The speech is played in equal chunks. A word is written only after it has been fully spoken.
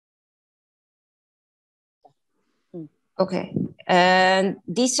Okay, and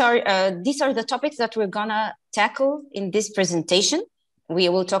these are the topics that we're gonna tackle in this presentation. We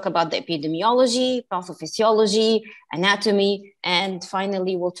will talk about the epidemiology, pathophysiology, anatomy, and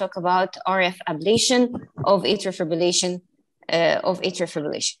finally we'll talk about RF ablation of atrial fibrillation.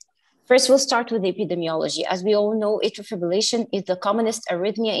 First, we'll start with the epidemiology. As we all know, atrial fibrillation is the commonest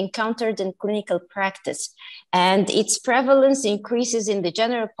arrhythmia encountered in clinical practice, and its prevalence increases in the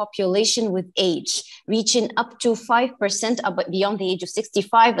general population with age, reaching up to 5% beyond the age of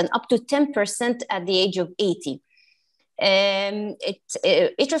 65 and up to 10% at the age of 80. Atrial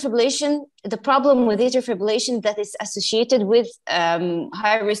fibrillation, the problem with atrial fibrillation that is associated with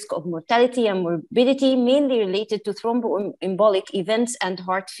high risk of mortality and morbidity, mainly related to thromboembolic events and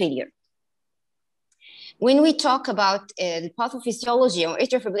heart failure. When we talk about the pathophysiology or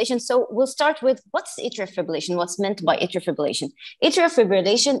atrial fibrillation, so we'll start with what's atrial fibrillation, what's meant by atrial fibrillation. Atrial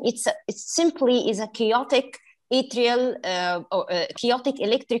fibrillation, it simply is a chaotic chaotic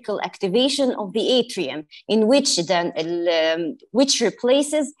electrical activation of the atrium, in which then which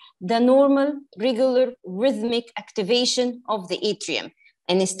replaces the normal, regular, rhythmic activation of the atrium.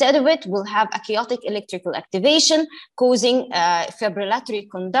 And instead of it, we'll have a chaotic electrical activation causing fibrillatory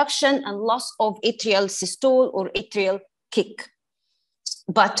conduction and loss of atrial systole or atrial kick.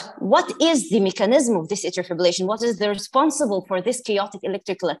 But what is the mechanism of this atrial fibrillation? What is the responsible for this chaotic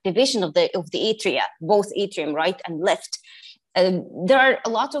electrical activation of the atria, both atrium, right and left? There are a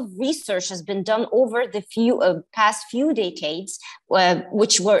lot of research has been done over the past few decades,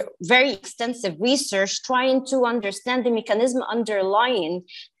 which were very extensive research trying to understand the mechanism underlying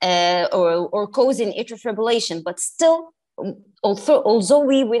or causing atrial fibrillation. But still, although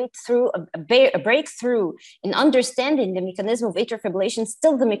we went through a breakthrough in understanding the mechanism of atrial fibrillation,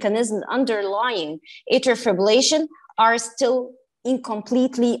 still the mechanism underlying atrial fibrillation are still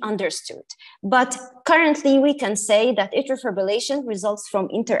incompletely understood. But currently we can say that atrial fibrillation results from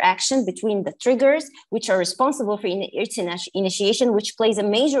interaction between the triggers, which are responsible for its initiation, which plays a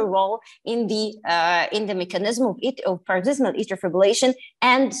major role in the mechanism of paroxysmal atrial fibrillation,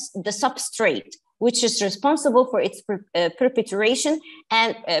 and the substrate, which is responsible for its perpetuation,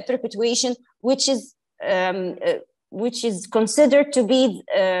 which is considered to be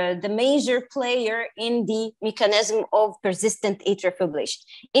the major player in the mechanism of persistent atrial fibrillation.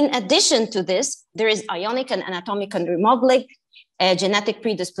 In addition to this, there is ionic and anatomical remodeling, genetic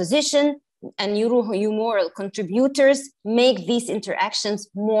predisposition, and neurohumoral contributors make these interactions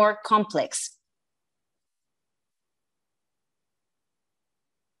more complex.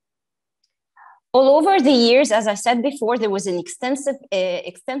 All over the years, as I said before, there was an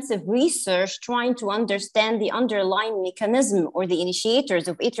extensive research trying to understand the underlying mechanism or the initiators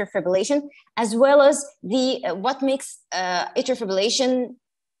of atrial fibrillation, as well as what makes atrial fibrillation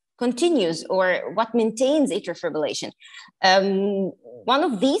continues or what maintains atrial fibrillation. One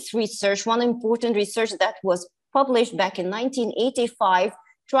of these research, one important research that was published back in 1985,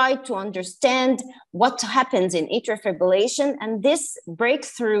 tried to understand what happens in atrial fibrillation. And this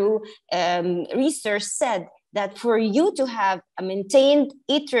breakthrough research said that for you to have a maintained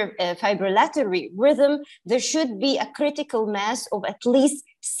atrial fibrillatory rhythm, there should be a critical mass of at least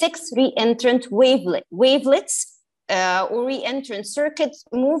 6 reentrant wavelets or reentrant circuits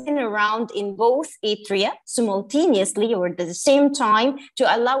moving around in both atria simultaneously or at the same time to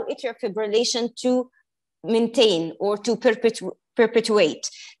allow atrial fibrillation to maintain or to perpetuate.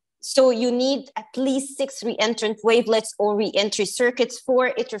 So you need at least 6 reentrant wavelets or reentry circuits for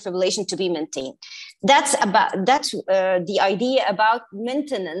atrial fibrillation to be maintained. That's the idea about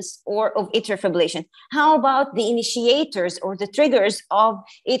maintenance of atrial fibrillation. How about the initiators or the triggers of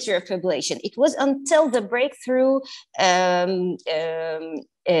atrial fibrillation? It was until the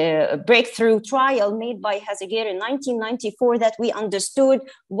breakthrough trial made by Hasegaer in 1994 that we understood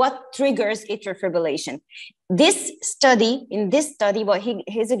what triggers atrial fibrillation. In this study by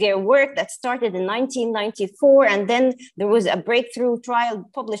Hasegaer work that started in 1994, and then there was a breakthrough trial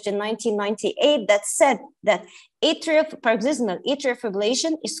published in 1998 that said that paroxysmal atrial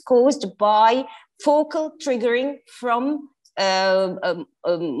fibrillation is caused by focal triggering from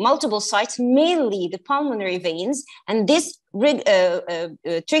multiple sites, mainly the pulmonary veins, and this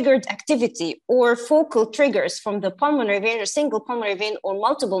triggered activity or focal triggers from the pulmonary vein or single pulmonary vein or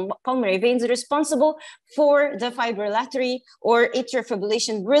multiple pulmonary veins responsible for the fibrillatory or atrial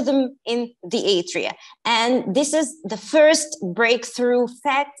fibrillation rhythm in the atria. And this is the first breakthrough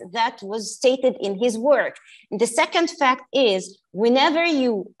fact that was stated in his work. The second fact is whenever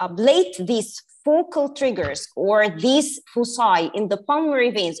you ablate these focal triggers or these foci in the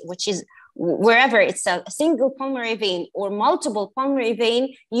pulmonary veins, which is wherever it's a single pulmonary vein or multiple pulmonary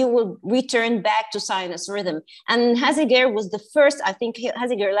vein, you will return back to sinus rhythm. And Haziger was the first, I think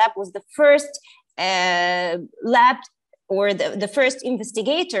Haziger lab was the first lab or the first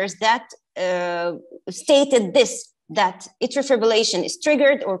investigators that stated this, that atrial fibrillation is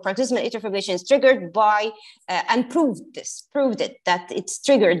triggered, or paroxysmal atrial fibrillation is triggered by, and proved it, that it's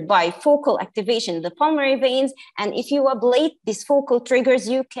triggered by focal activation of the pulmonary veins. And if you ablate these focal triggers,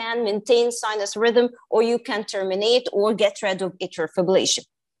 you can maintain sinus rhythm, or you can terminate or get rid of atrial fibrillation.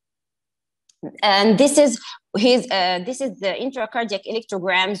 And this is the intracardiac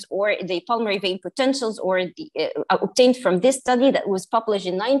electrograms, or the pulmonary vein potentials, or obtained from this study that was published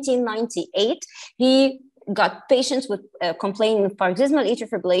in 1998. He got patients with complaining of paroxysmal atrial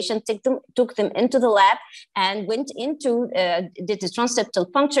fibrillation, took them into the lab, and went into, did the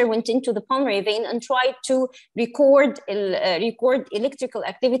transeptal puncture, went into the pulmonary vein, and tried to record electrical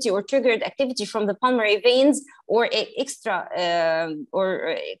activity or triggered activity from the pulmonary veins, or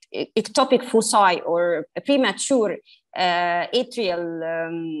or ectopic foci, or premature atrial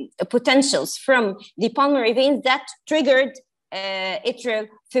potentials from the pulmonary veins that triggered atrial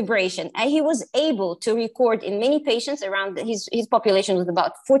fibrillation. And he was able to record in many patients, around his population was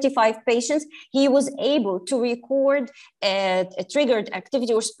about 45 patients. He was able to record triggered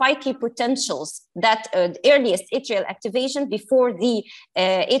activity or spiky potentials, that earliest atrial activation before the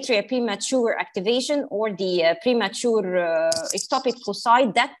atria premature activation, or the premature ectopic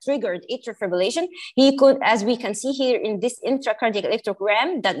foci that triggered atrial fibrillation. He could, as we can see here in this intracardiac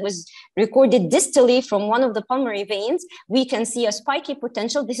electrogram that was recorded distally from one of the pulmonary veins, we can see a spiky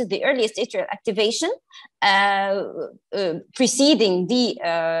potential. This is the earliest atrial activation preceding the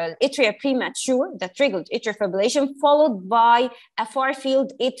atria premature that triggered atrial fibrillation, followed by a far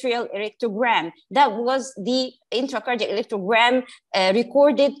field atrial electrogram. That was the intracardiac electrogram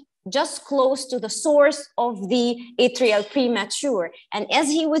recorded just close to the source of the atrial premature. And as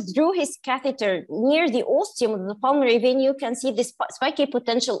he withdrew his catheter near the ostium of the pulmonary vein, you can see this spiky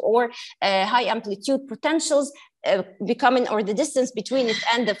potential, or high amplitude potentials becoming, or the distance between it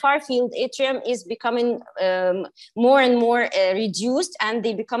and the far field atrium is becoming more and more reduced, and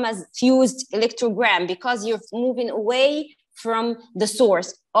they become as fused electrogram, because you're moving away from the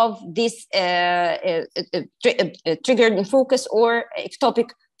source of this triggered in focus or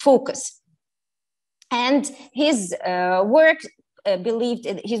ectopic focus. And his work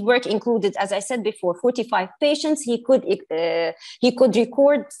his work included, as I said before, 45 patients. He could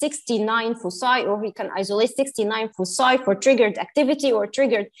record 69 foci, or he can isolate 69 foci for triggered activity, or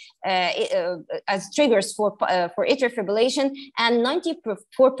triggered as triggers for atrial fibrillation, and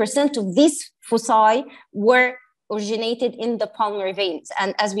 94% of these foci were originated in the pulmonary veins.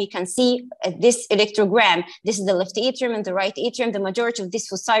 And as we can see at this electrogram, this is the left atrium and the right atrium. The majority of these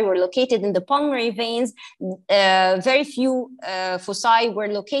foci were located in the pulmonary veins. Very few foci were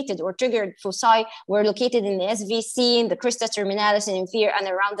located, or triggered foci were located in the SVC, in the crista terminalis and inferior, and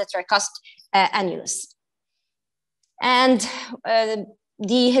around the tricuspid annulus. And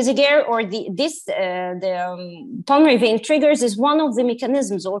the Haziger, or the pulmonary vein triggers, is one of the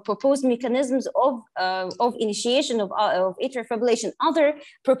mechanisms or proposed mechanisms of initiation of atrial fibrillation. Other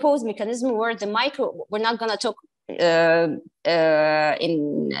proposed mechanisms were the we're not going to talk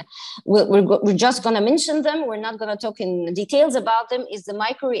we're just going to mention them. We're not going to talk in details about them. Is the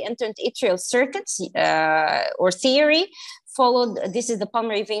micro-reentrant atrial circuits or theory, followed, this is the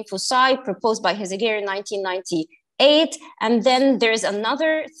pulmonary vein foci proposed by Haziger in 1998. And then there's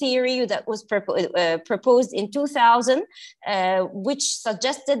another theory that was proposed in 2000, which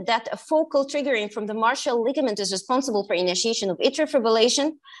suggested that a focal triggering from the Marshall ligament is responsible for initiation of atrial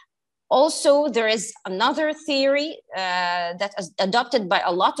fibrillation. Also, there is another theory that is adopted by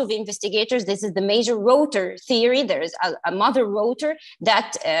a lot of investigators. This is the major rotor theory. There is a mother rotor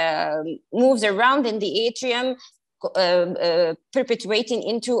that moves around in the atrium, perpetuating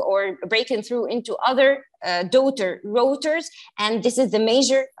into or breaking through into other daughter rotors, and this is the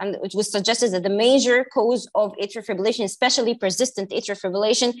major, and it was suggested that the major cause of atrial fibrillation, especially persistent atrial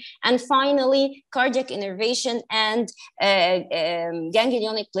fibrillation. And finally, cardiac innervation and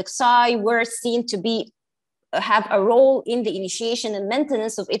ganglionic plexi were seen to be have a role in the initiation and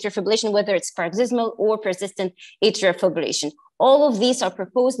maintenance of atrial fibrillation, whether it's paroxysmal or persistent atrial fibrillation. All of these are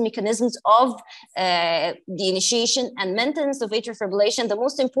proposed mechanisms of the initiation and maintenance of atrial fibrillation. The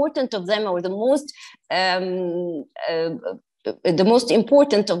most important of them, or the most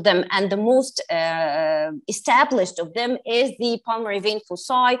important of them and the most established of them, is the pulmonary vein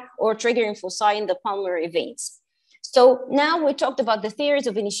foci or triggering foci in the pulmonary veins. So now we talked about the theories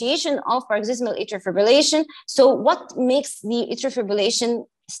of initiation of paroxysmal atrial fibrillation. So what makes the atrial fibrillation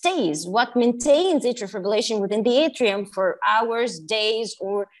stays, what maintains atrial fibrillation within the atrium for hours, days,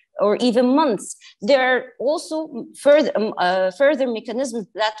 or even months. There are also further mechanisms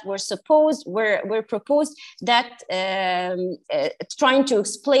that were proposed that trying to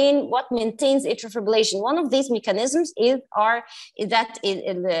explain what maintains atrial fibrillation. One of these mechanisms is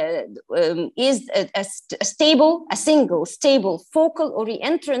a single stable focal or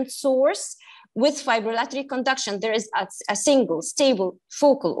reentrant source with fibrillatory conduction. There is a single stable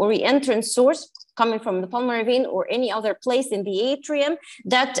focal or reentrant source coming from the pulmonary vein or any other place in the atrium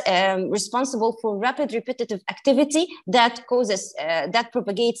that responsible for rapid repetitive activity that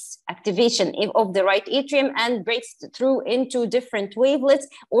propagates activation of the right atrium and breaks through into different wavelets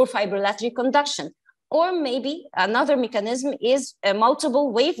or fibrillatory conduction. Or maybe another mechanism is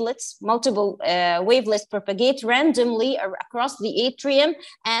multiple wavelets propagate randomly across the atrium,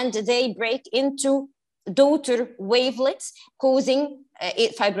 and they break into daughter wavelets, causing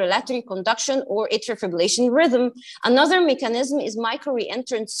fibrillatory conduction or atrial fibrillation rhythm. Another mechanism is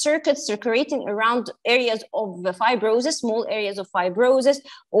micro-reentrant circuits circulating around areas of fibrosis, small areas of fibrosis,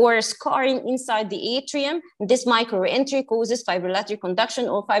 or scarring inside the atrium. This micro-reentry causes fibrillatory conduction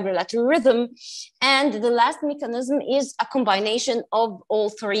or fibrillatory rhythm. And the last mechanism is a combination of all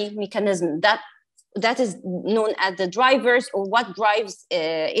three mechanisms. That is known as the drivers, or what drives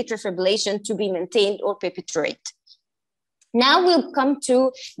atrial fibrillation to be maintained or perpetuate. Now we'll come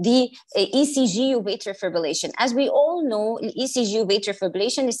to the ECG of atrial fibrillation. As we all know, ECG of atrial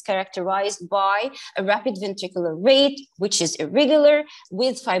fibrillation is characterized by a rapid ventricular rate, which is irregular,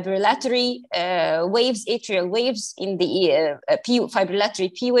 with fibrillatory waves, atrial waves in the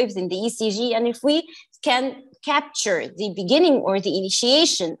fibrillatory P waves in the ECG. And if we can capture the beginning or the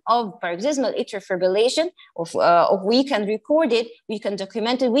initiation of paroxysmal atrial fibrillation, we can record it, we can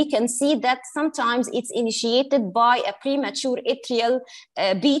document it, we can see that sometimes it's initiated by a premature atrial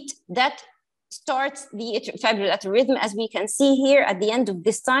beat that starts the fibrillatory rhythm. As we can see here at the end of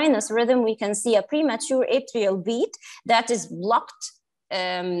this sinus rhythm, we can see a premature atrial beat that is blocked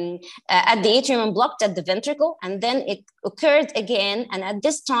at the atrium and blocked at the ventricle, and then it occurred again, and at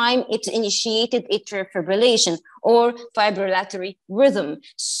this time it initiated atrial fibrillation or fibrillatory rhythm.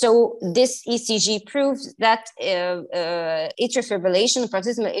 So this ECG proves that atrial fibrillation,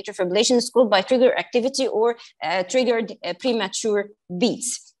 paroxysmal atrial fibrillation, is caused by trigger activity or triggered premature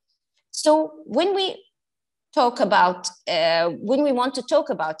beats. So when we want to talk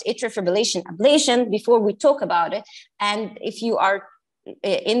about atrial fibrillation ablation, before we talk about it, and if you are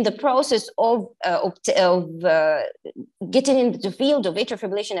in the process of getting into the field of atrial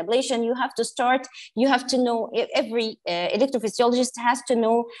fibrillation ablation, you have to know, every electrophysiologist has to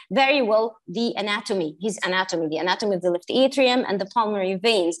know very well the anatomy of the left atrium and the pulmonary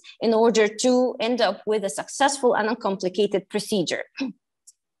veins in order to end up with a successful and uncomplicated procedure.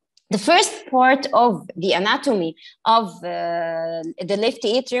 The first part of the anatomy of the left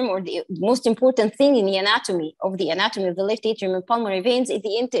atrium, or the most important thing in the anatomy of the left atrium and pulmonary veins, is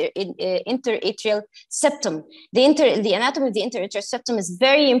the interatrial septum. The anatomy of the interatrial septum is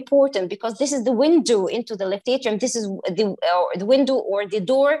very important because this is the window into the left atrium. This is the window or the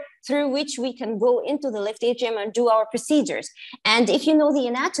door through which we can go into the left atrium and do our procedures. And if you know the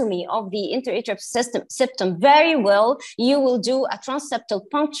anatomy of the interatrial septum very well, you will do a transseptal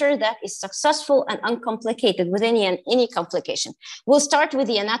puncture that is successful and uncomplicated with any complication. We'll start with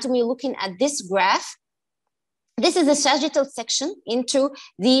the anatomy looking at this graph. This is the sagittal section into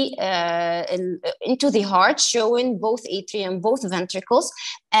the heart, showing both atrium, both ventricles.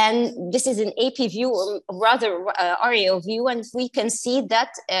 And this is an AP view, or rather aerial view, and we can see that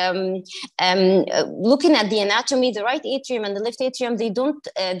looking at the anatomy, the right atrium and the left atrium, they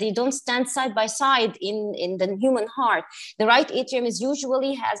don't stand side by side in the human heart. The right atrium is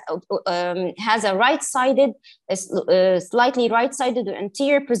usually has a right-sided, slightly right-sided or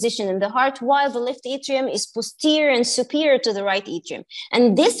anterior position in the heart, while the left atrium is posterior and superior to the right atrium.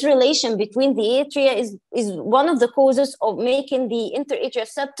 And this relation between the atria is one of the causes of making the interatrial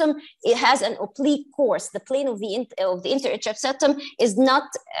septum, it has an oblique course. The plane of the interatrial septum is not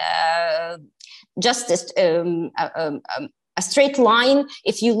just a straight line.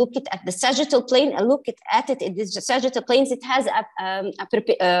 If you look at the sagittal plane and look at it in the sagittal planes, it has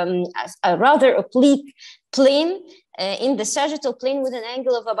a rather oblique plane in the sagittal plane with an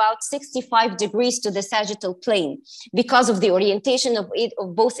angle of about 65 degrees to the sagittal plane because of the orientation of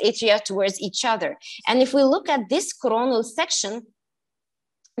both atria towards each other. And if we look at this coronal section,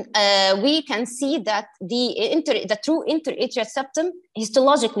 we can see that the true interatrial septum,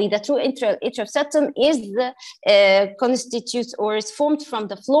 histologically, the true interatrial septum is constitutes or is formed from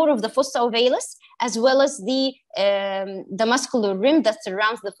the floor of the fossa ovalis as well as the muscular rim that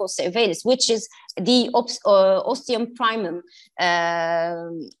surrounds the fossa ovalis, which is the ostium primum.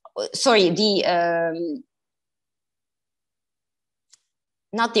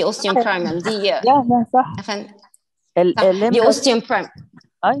 Not the ostium primum, the ostium primum.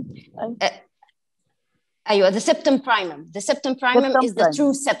 The septum primum. The septum primum is the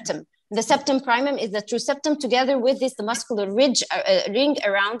true septum. The septum primum is the true septum, together with this the muscular ring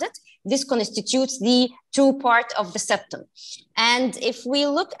around it. This constitutes the true part of the septum. And if we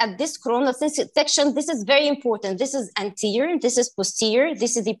look at this coronal section, this is very important. This is anterior, this is posterior,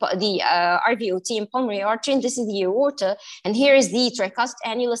 this is the RVOT and pulmonary artery, and this is the aorta. And here is the tricuspid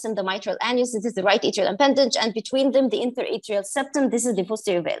annulus and the mitral annulus. This is the right atrial appendage, and between them, the interatrial septum. This is the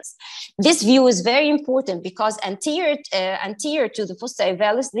fossa ovalis. This view is very important because anterior to the fossa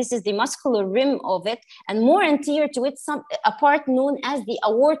ovalis, this is the muscular rim of it, and more anterior to it, a part known as the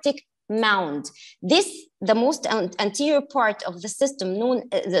aortic mound. The most anterior part of the septum, known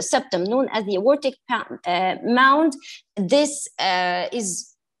as the aortic mound. This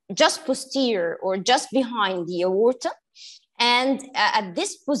is just posterior or just behind the aorta, and at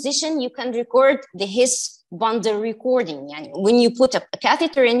this position you can record the His bundle recording. And when you put a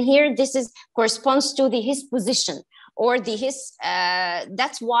catheter in here, corresponds to the His position, or the His.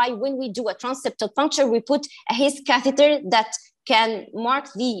 That's why when we do a transseptal puncture, we put a His catheter that can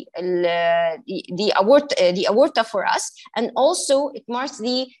mark the aorta for us, and also it marks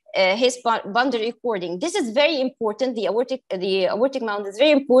the His bundle recording. This is very important. The aortic mound is very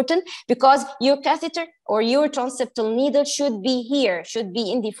important because your catheter or your transseptal needle should be here, should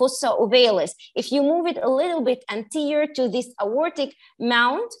be in the fossa ovalis. If you move it a little bit anterior to this aortic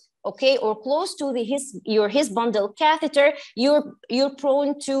mound, okay, or close to your His bundle catheter, you're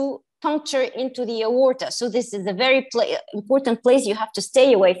prone to puncture into the aorta. So this is a very important place. You have to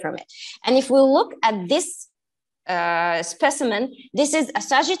stay away from it. And if we look at this specimen, this is a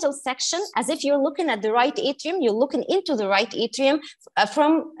sagittal section. As if you're looking at the right atrium, you're looking into the right atrium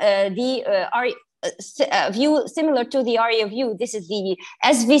from the view similar to the area view. This is the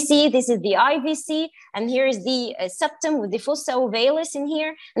SVC, this is the IVC, and here is the septum with the fossa ovalis in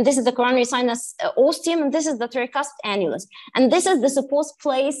here, and this is the coronary sinus ostium, and this is the tricuspid annulus, and this is the supposed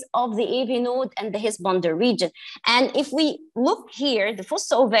place of the AV node and the His bundle region. And if we look here, the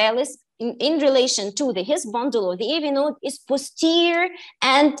fossa ovalis in relation to the His bundle or the AV node is posterior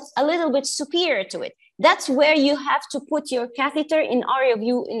and a little bit superior to it. That's where you have to put your catheter in area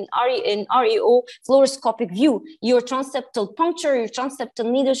view, in REO fluoroscopic view. Your transseptal puncture, your transseptal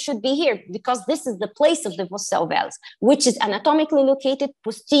needle should be here, because this is the place of the fossa ovalis, which is anatomically located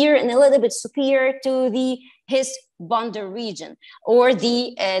posterior and a little bit superior to the His bundle region or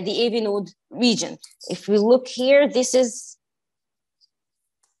the AV node region. If we look here, this is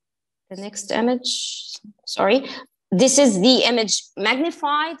the next image. Sorry. This is the image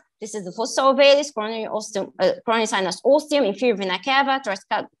magnified. This is the fossa ovalis, coronary sinus ostium, inferior vena cava,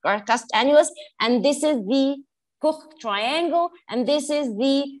 tricuspid annulus, and this is the Koch triangle, and this is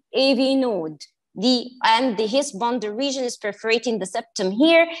the AV node. And the His bundle region is perforating the septum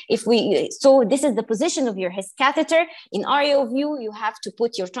here. So this is the position of your His catheter. In REO view, you have to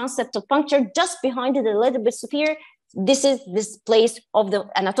put your transseptal puncture just behind it, a little bit superior. This is this place of the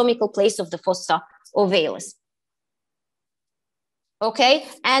anatomical place of the fossa ovalis. Okay,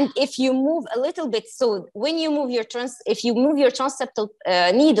 and if you move a little bit, so when you move if you move your transseptal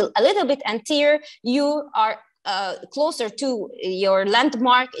needle a little bit anterior, you are closer to your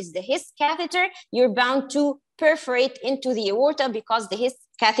landmark is the His catheter. You're bound to perforate into the aorta because the His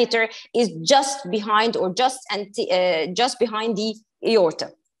catheter is just behind or just behind the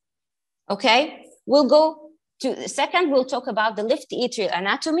aorta. Okay, we'll go to the second. We'll talk about the left atrial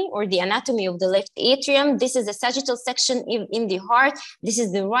anatomy, or the anatomy of the left atrium. This is a sagittal section in the heart. This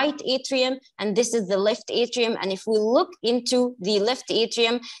is the right atrium, and this is the left atrium. And if we look into the left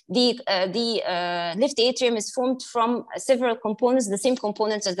atrium, the left atrium is formed from several components, the same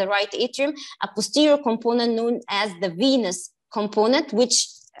components as the right atrium. A posterior component known as the venous component, which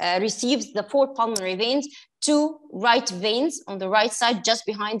receives the 4 pulmonary veins, 2 right veins on the right side just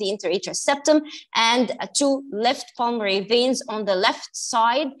behind the interatrial septum, and 2 left pulmonary veins on the left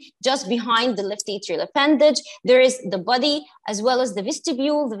side just behind the left atrial appendage. There is the body as well as the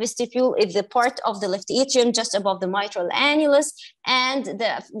vestibule. The vestibule is the part of the left atrium just above the mitral annulus, and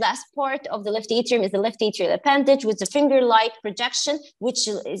the last part of the left atrium is the left atrial appendage with the finger-like projection, which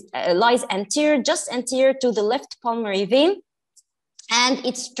lies anterior, just anterior to the left pulmonary vein, and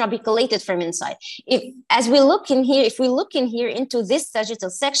it's trabeculated from inside. If we look in here into this sagittal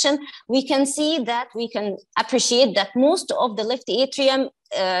section, we can see that we can appreciate that most of the left atrium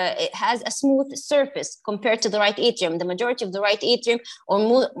it has a smooth surface compared to the right atrium. The majority of the right atrium, or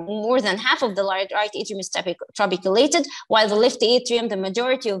more than half of the right atrium, is trabeculated, while the left atrium, the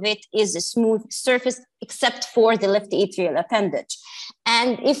majority of it is a smooth surface, except for the left atrial appendage.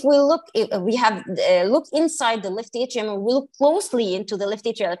 And if we look, look inside the left atrium, and we look closely into the left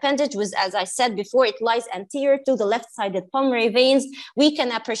atrial appendage, which, as I said before, it lies anterior to the left-sided pulmonary veins, we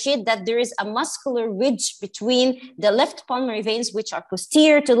can appreciate that there is a muscular ridge between the left pulmonary veins, which are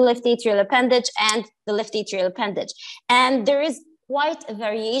posterior to the left atrial appendage, and the left atrial appendage. And there is quite a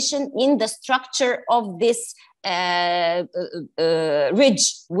variation in the structure of this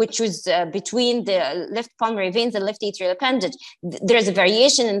ridge, which was between the left pulmonary veins and left atrial appendage. There's a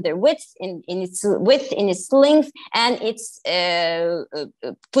variation in their width, in its width, in its length, and its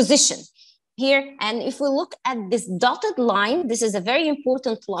position here. And if we look at this dotted line, this is a very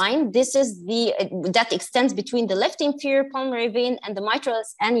important line. This is the that extends between the left inferior pulmonary vein and the mitral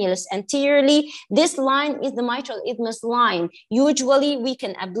annulus anteriorly. This line is the mitral isthmus line. Usually we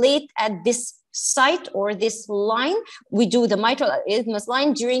can ablate at this site or this line. We do the mitral isthmus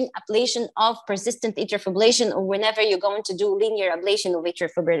line during ablation of persistent atrial fibrillation, or whenever you're going to do linear ablation of atrial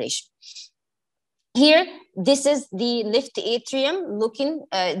fibrillation. Here, this is the left atrium looking,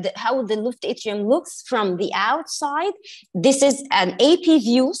 how the left atrium looks from the outside. This is an AP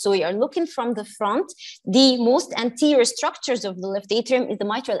view, so we are looking from the front. The most anterior structures of the left atrium is the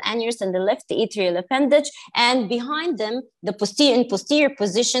mitral annulus and the left atrial appendage, and behind them, the posterior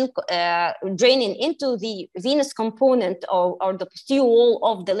position, draining into the venous component or the posterior wall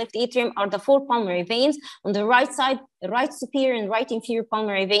of the left atrium, are the four pulmonary veins. On the right side, the right superior and right inferior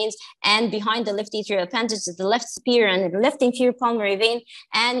pulmonary veins, and behind the left atrial appendage is the left superior and the left inferior pulmonary vein.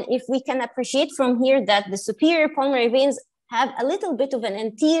 And if we can appreciate from here that the superior pulmonary veins have a little bit of an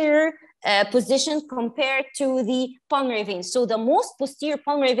anterior position compared to the pulmonary veins. So the most posterior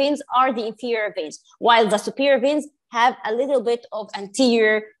pulmonary veins are the inferior veins, while the superior veins have a little bit of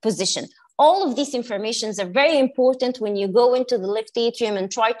anterior position. All of these informations are very important when you go into the left atrium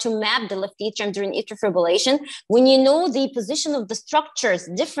and try to map the left atrium during atrial fibrillation. When you know the position of the structures,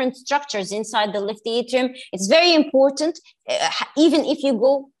 different structures inside the left atrium, it's very important, even if you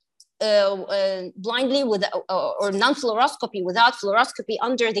go blindly with or non-fluoroscopy, without fluoroscopy,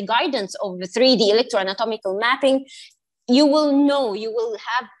 under the guidance of the 3D electroanatomical mapping, you will know, you will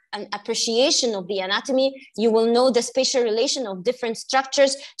have an appreciation of the anatomy, you will know the spatial relation of different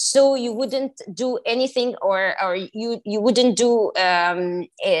structures, so you wouldn't do anything, or you wouldn't do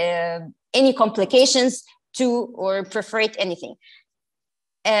any complications to or perforate anything.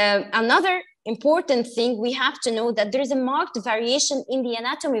 Another important thing, we have to know that there is a marked variation in the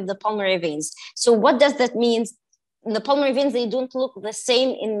anatomy of the pulmonary veins. So what does that mean? The pulmonary veins, they don't look the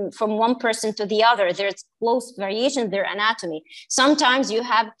same from one person to the other. There's close variation in their anatomy. Sometimes you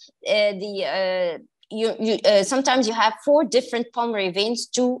have sometimes you have 4 different pulmonary veins,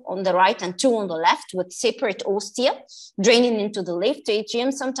 2 on the right and 2 on the left, with separate ostia draining into the left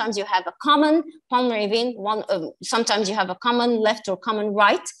atrium. Sometimes you have a common pulmonary vein, sometimes you have a common left or common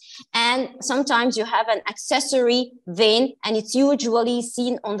right, and sometimes you have an accessory vein, and it's usually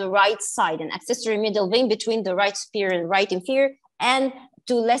seen on the right side, an accessory middle vein between the right superior and right inferior, and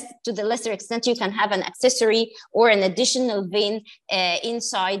to the lesser extent, you can have an accessory or an additional vein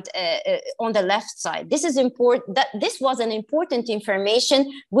inside on the left side. This is important. This was an important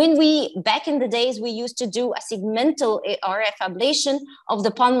information when back in the days, we used to do a segmental RF ablation of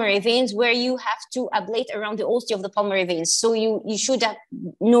the pulmonary veins, where you have to ablate around the ostia of the pulmonary veins. So you should have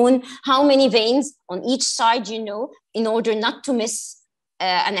known how many veins on each side, in order not to miss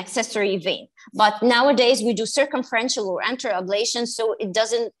an accessory vein. But nowadays we do circumferential or anterior ablation, so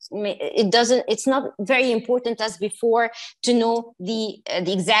it's not very important as before to know the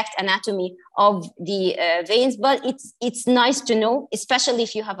exact anatomy of the veins, but it's nice to know, especially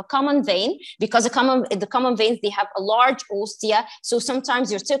if you have a common vein, because the common veins, they have a large ostia, so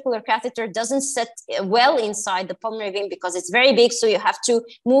sometimes your circular catheter doesn't sit well inside the pulmonary vein because it's very big, so you have to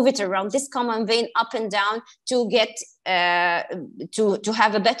move it around this common vein up and down to get to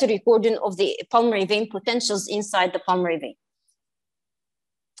have a better recording of the pulmonary vein potentials inside the pulmonary vein.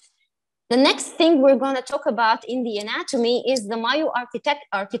 The next thing we're going to talk about in the anatomy is the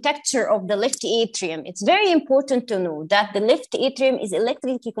myoarchitecture of the left atrium. It's very important to know that the left atrium is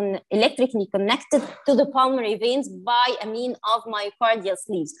electrically connected to the pulmonary veins by a means of myocardial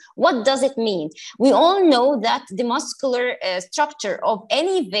sleeves. What does it mean? We all know that the muscular structure of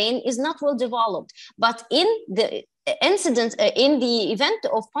any vein is not well developed, but in the incident, in the event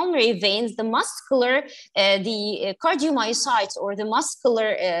of pulmonary veins, the muscular, the cardiomyocytes, or the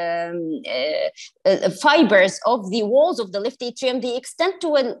muscular fibers of the walls of the left atrium, they extend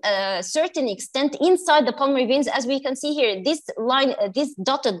to a certain extent inside the pulmonary veins. As we can see here, this line, these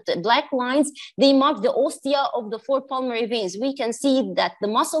dotted black lines, they mark the ostia of the 4 pulmonary veins. We can see that the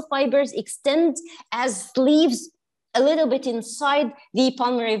muscle fibers extend as sleeves a little bit inside the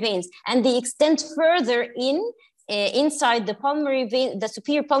pulmonary veins, and they extend further inside the pulmonary vein, the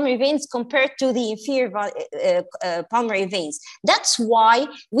superior pulmonary veins, compared to the inferior pulmonary veins. That's why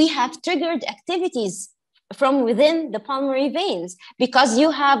we have triggered activities from within the pulmonary veins, because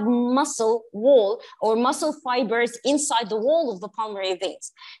you have muscle wall or muscle fibers inside the wall of the pulmonary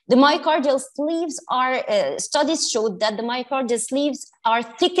veins. The myocardial sleeves are, studies showed that the myocardial sleeves are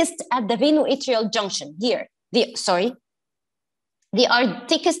thickest at the venoatrial junction here. They are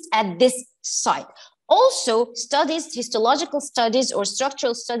thickest at this site. Also, studies, histological studies or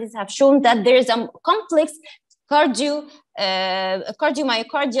structural studies, have shown that there is a complex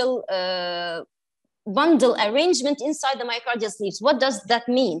cardiomyocardial bundle arrangement inside the myocardial sleeves. What does that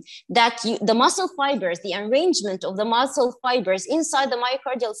mean? That the muscle fibers, the arrangement of the muscle fibers inside the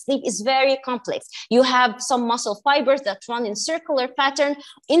myocardial sleeve is very complex. You have some muscle fibers that run in circular pattern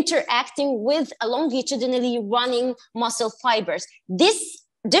interacting with a longitudinally running muscle fibers. This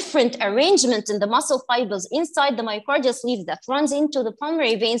different arrangement in the muscle fibers inside the myocardial sleeve that runs into the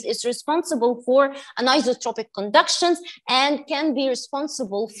pulmonary veins is responsible for anisotropic conductions and can be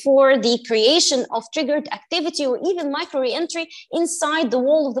responsible for the creation of triggered activity or even micro re-entry inside the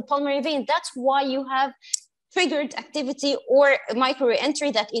wall of the pulmonary vein. That's why you have triggered activity or micro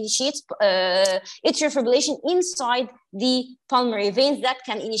re-entry that initiates atrial fibrillation inside the pulmonary veins that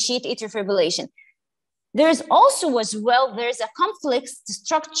can initiate atrial fibrillation. There's also as well, there's a complex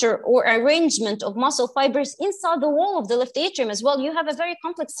structure or arrangement of muscle fibers inside the wall of the left atrium as well. You have a very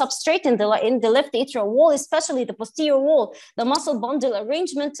complex substrate in the left atrial wall, especially the posterior wall. The muscle bundle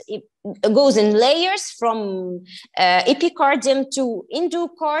arrangement, it goes in layers from epicardium to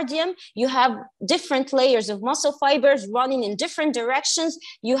endocardium. You have different layers of muscle fibers running in different directions.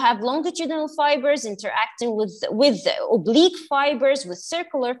 You have longitudinal fibers interacting with oblique fibers, with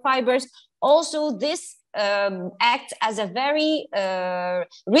circular fibers. Also, this acts as a very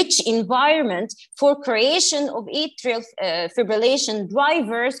rich environment for creation of atrial fibrillation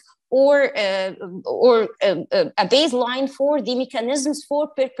drivers or a baseline for the mechanisms for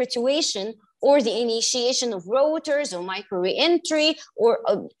perpetuation or the initiation of rotors or micro re-entry or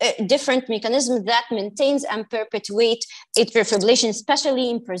different mechanisms that maintains and perpetuate atrial fibrillation, especially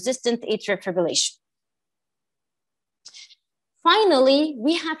in persistent atrial fibrillation. Finally,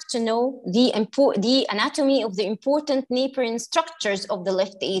 we have to know the anatomy of the important neighboring structures of the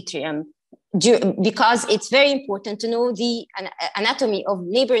left atrium, because it's very important to know the anatomy of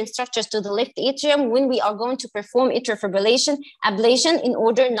neighboring structures to the left atrium when we are going to perform atrial fibrillation ablation, in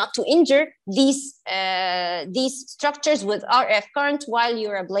order not to injure these structures with RF current while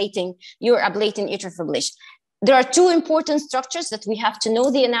you're ablating atrial fibrillation. There are 2 important structures that we have to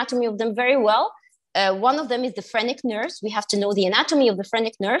know the anatomy of them very well. One of them is the phrenic nerves. We have to know the anatomy of the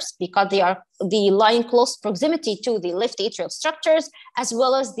phrenic nerves because they lie in close proximity to the left atrial structures as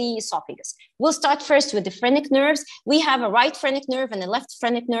well as the esophagus. We'll start first with the phrenic nerves. We have a right phrenic nerve and a left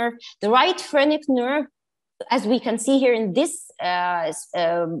phrenic nerve. The right phrenic nerve, as we can see here in this heart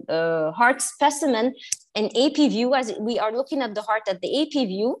specimen, an AP view, as we are looking at the heart at the AP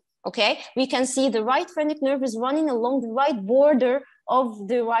view, okay, we can see the right phrenic nerve is running along the right border of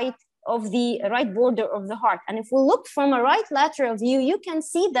the right border of the heart. And if we look from a right lateral view, you can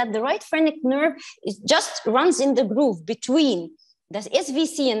see that the right phrenic nerve just runs in the groove between the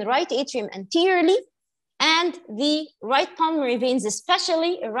SVC and right atrium anteriorly and the right pulmonary veins,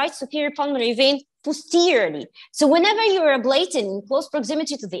 especially a right superior pulmonary vein posteriorly. So whenever you're ablating in close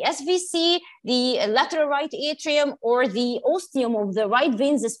proximity to the SVC, the lateral right atrium, or the ostium of the right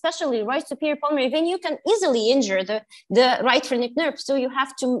veins, especially right superior pulmonary vein, you can easily injure the right phrenic nerve. So you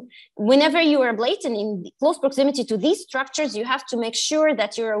have to, whenever you are ablating in close proximity to these structures, you have to make sure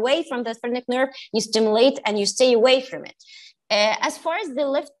that you're away from the phrenic nerve, you stimulate and you stay away from it. As far as the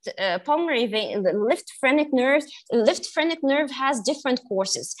left pulmonary vein, the left phrenic nerve has different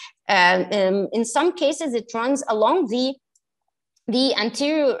courses. In some cases, it runs along the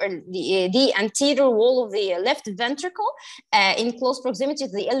anterior wall of the left ventricle in close proximity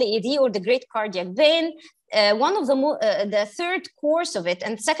to the LAD or the great cardiac vein. One of the third course of it,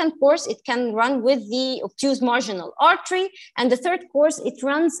 and second course, it can run with the obtuse marginal artery, and the third course, it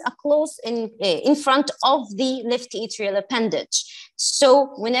runs close in front of the left atrial appendage. So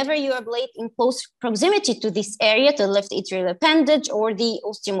whenever you ablate in close proximity to this area, to the left atrial appendage or the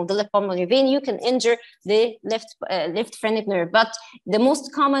ostium of the left pulmonary vein, you can injure the left phrenic nerve. But the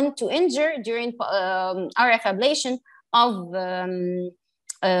most common to injure during RF ablation of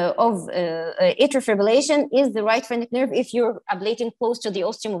atrial fibrillation is the right phrenic nerve if you're ablating close to the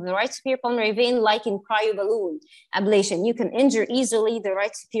ostium of the right superior pulmonary vein, like in cryoballoon ablation. You can injure easily the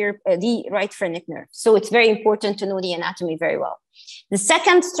right phrenic nerve. So it's very important to know the anatomy very well. The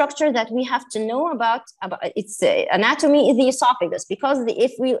second structure that we have to know about its anatomy is the esophagus, because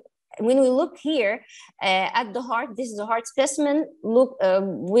when we look here at the heart, this is a heart specimen.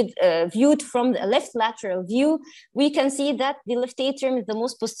 Viewed from the left lateral view, we can see that the left atrium is the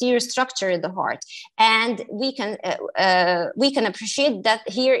most posterior structure in the heart, and we can appreciate that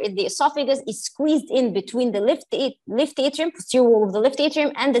here the esophagus is squeezed in between the left atrium, posterior wall of the left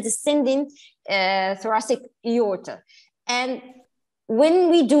atrium, and the descending thoracic aorta. And when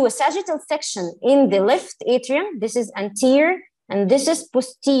we do a sagittal section in the left atrium, this is anterior and this is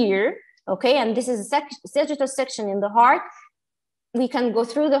posterior, okay? And this is a sagittal section in the heart. We can go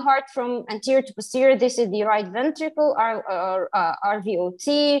through the heart from anterior to posterior. This is the right ventricle,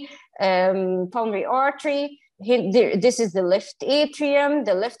 RVOT, pulmonary artery. This is the left atrium,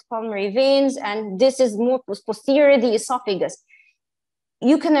 the left pulmonary veins, and this is more posterior, the esophagus.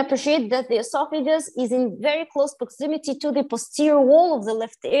 You can appreciate that the esophagus is in very close proximity to the posterior wall of the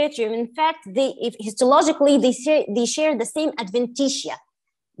left atrium. In fact, histologically, they share the same adventitia.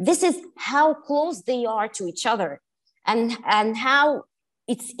 This is how close they are to each other, and how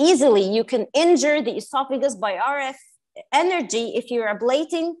it's easily you can injure the esophagus by RF energy if you're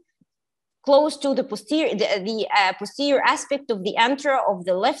ablating close to the posterior, posterior aspect of the antera of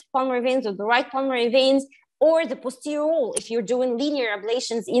the left pulmonary veins or the right pulmonary veins, or the posterior wall, if you're doing linear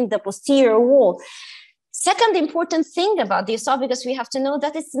ablations in the posterior wall. Second important thing about the esophagus, we have to know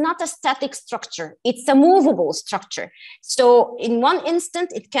that it's not a static structure. It's a movable structure. So in one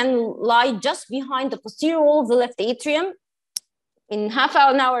instant, it can lie just behind the posterior wall of the left atrium. In half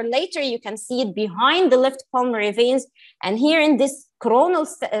an hour later, you can see it behind the left pulmonary veins. And here in this coronal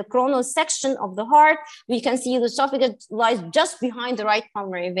section of the heart, we can see the esophagus lies just behind the right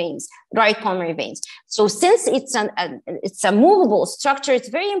pulmonary veins. So since it's a movable structure, it's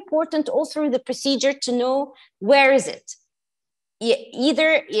very important all through the procedure to know where is it.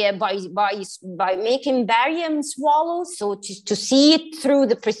 Either by making barium swallow, so to see it through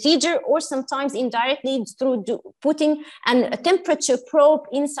the procedure, or sometimes indirectly through putting a temperature probe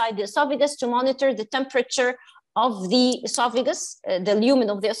inside the esophagus to monitor the temperature of the esophagus, the lumen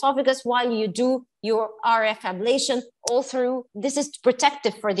of the esophagus, while you do your RF ablation all through. This is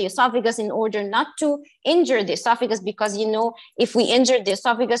protective for the esophagus in order not to injure the esophagus, because, you know, if we injure the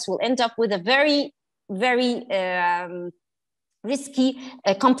esophagus, we'll end up with a very, very risky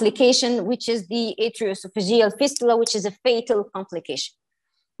complication, which is the atrioesophageal fistula, which is a fatal complication.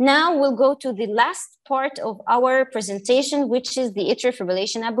 Now we'll go to the last part of our presentation, which is the atrial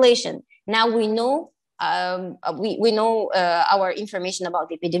fibrillation ablation. Now we know our information about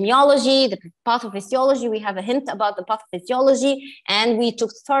the epidemiology, the pathophysiology. We have a hint about the pathophysiology, and we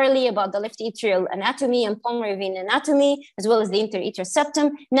talked thoroughly about the left atrial anatomy and pulmonary vein anatomy, as well as the interatrial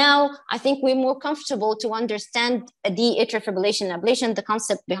septum. Now, I think we're more comfortable to understand the atrial fibrillation ablation, the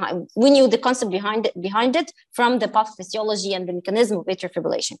concept behind. We knew the concept behind it from the pathophysiology and the mechanism of atrial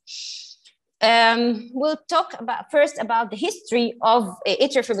fibrillation. We'll talk first about the history of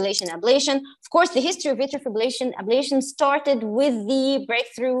atrial fibrillation ablation. Of course, the history of atrial fibrillation ablation started with the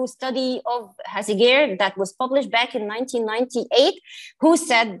breakthrough study of Hasegaer that was published back in 1998, who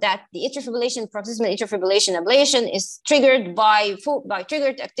said that the atrial fibrillation, paroxysmal atrial fibrillation ablation is triggered by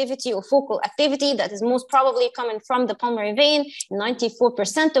triggered activity or focal activity that is most probably coming from the pulmonary vein in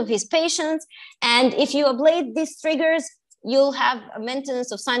 94% of his patients. And if you ablate these triggers, you'll have a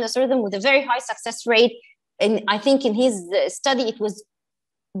maintenance of sinus rhythm with a very high success rate. And I think in his study, it was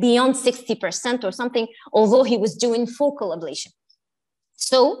beyond 60% or something, although he was doing focal ablation.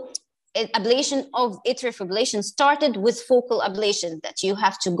 So ablation of atrial fibrillation started with focal ablation, that you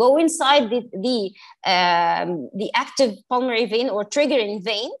have to go inside the active pulmonary vein or triggering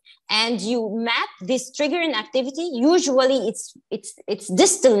vein, and you map this triggering activity. Usually it's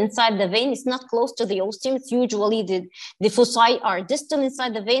distal inside the vein. It's not close to the ostium. It's usually the foci are distal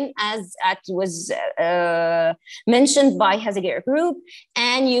inside the vein, as it was mentioned by Hasegaer group.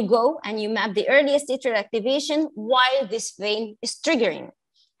 And you go and you map the earliest atrial activation while this vein is triggering,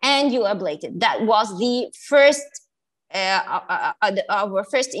 and you ablate it. That was the first, our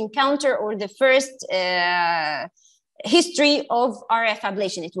first encounter, or the first history of RF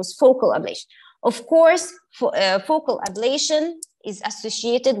ablation. It was focal ablation. Of course, focal ablation is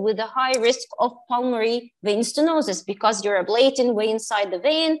associated with a high risk of pulmonary vein stenosis because you're ablating way inside the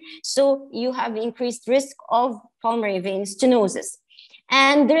vein. So you have increased risk of pulmonary vein stenosis.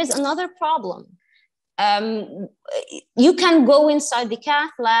 And there is another problem. You can go inside the cath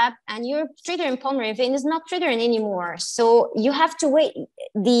lab and your triggering pulmonary vein is not triggering anymore. So you have to wait.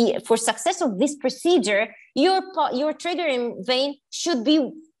 For success of this procedure, your triggering vein should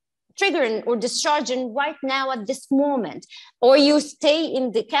be triggering or discharging right now at this moment, or you stay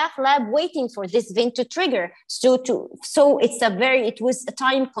in the cath lab waiting for this vein to trigger. So it was a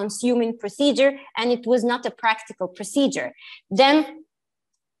time-consuming procedure, and it was not a practical procedure. Then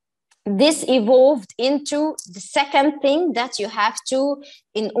this evolved into the second thing that you have to,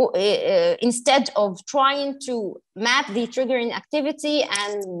 instead of trying to map the triggering activity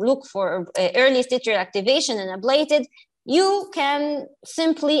and look for early atrial activation and ablate it, you can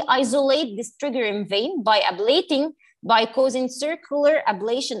simply isolate this triggering vein by ablating, by causing circular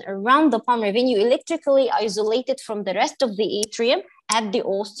ablation around the pulmonary vein. You electrically isolate it from the rest of the atrium at the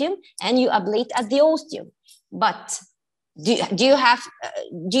ostium, and you ablate at the ostium. But do you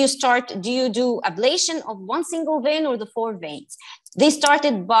do ablation of one single vein or the 4 veins? They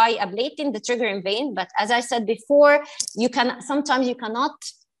started by ablating the triggering vein, but as I said before, sometimes you cannot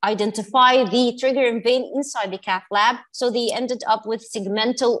identify the triggering vein inside the cath lab, so they ended up with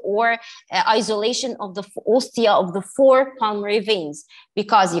segmental or isolation of the ostia of the 4 pulmonary veins,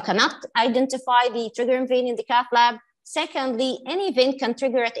 because you cannot identify the triggering vein in the cath lab. Secondly, any vein can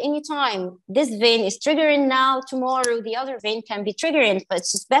trigger at any time. This vein is triggering now, tomorrow the other vein can be triggering, but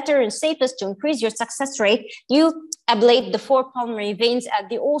it's better and safest to increase your success rate. You ablate the 4 pulmonary veins at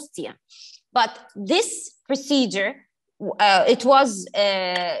the ostia. But this procedure, it was,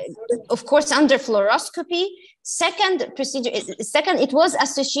 of course, under fluoroscopy. Second, it was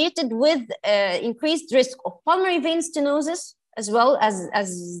associated with increased risk of pulmonary vein stenosis, as well as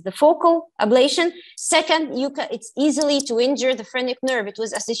the focal ablation. Second, it's easily to injure the phrenic nerve. It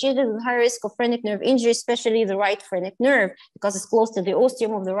was associated with high risk of phrenic nerve injury, especially the right phrenic nerve, because it's close to the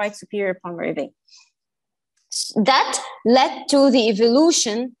ostium of the right superior pulmonary vein. That led to the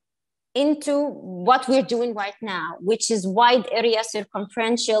evolution into what we're doing right now, which is wide area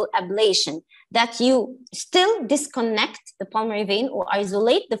circumferential ablation, that you still disconnect the pulmonary vein or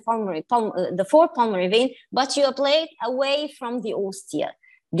isolate the 4 pulmonary vein, but you ablate away from the ostia.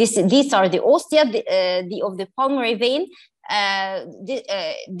 These are the ostia of the pulmonary vein.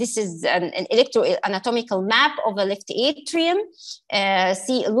 This is an electroanatomical map of a left atrium.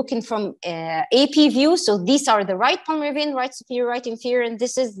 Looking from AP view, so these are the right pulmonary vein, right superior, right inferior, and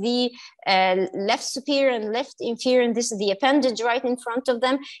this is the left superior and left inferior, and this is the appendage right in front of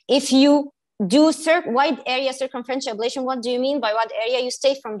them. If you do wide area circumferential ablation, what do you mean by wide area? You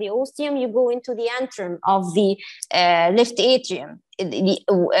stay from the ostium, you go into the antrum of the left atrium.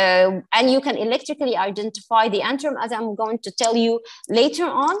 And you can electrically identify the antrum, as I'm going to tell you later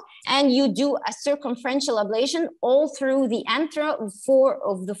on, and you do a circumferential ablation all through the antrum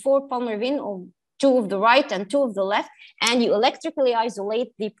of the 4 pulmonary vein, or 2 of the right and 2 of the left, and you electrically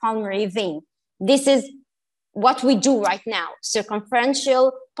isolate the pulmonary vein. This is what we do right now,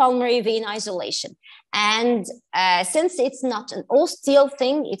 circumferential pulmonary vein isolation. And since it's not an ostial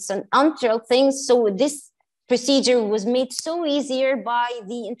thing, it's an antral thing, so this procedure was made so easier by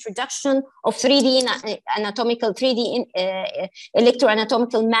the introduction of 3D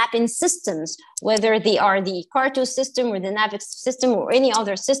electroanatomical mapping systems, whether they are the CARTO system or the NAVIX system or any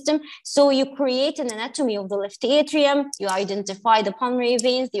other system. So you create an anatomy of the left atrium, you identify the pulmonary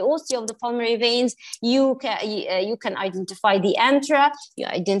veins, the ostia of the pulmonary veins, you can identify the antra, you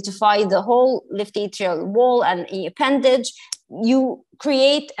identify the whole left atrial wall and appendage. You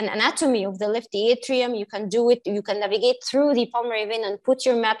create an anatomy of the left atrium. You can do it, you can navigate through the pulmonary vein and put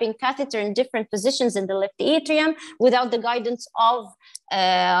your mapping catheter in different positions in the left atrium without the guidance of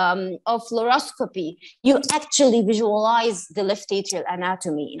fluoroscopy. You actually visualize the left atrial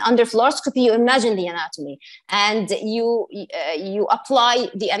anatomy. Under fluoroscopy, you imagine the anatomy, and you apply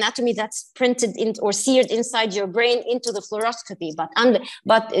the anatomy that's printed in or seared inside your brain into the fluoroscopy.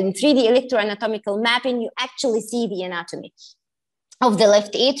 But in 3D electroanatomical mapping, you actually see the anatomy of the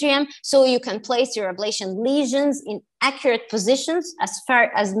left atrium, so you can place your ablation lesions in accurate positions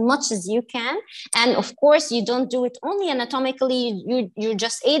as much as you can. And of course, you don't do it only anatomically, you're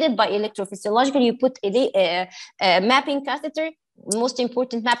just aided by electrophysiologically. You put a mapping catheter. Most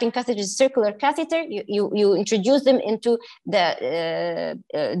important mapping catheter is circular catheter. You introduce them into the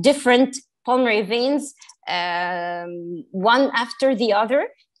different pulmonary veins, one after the other,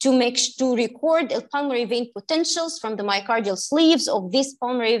 to record the pulmonary vein potentials from the myocardial sleeves of these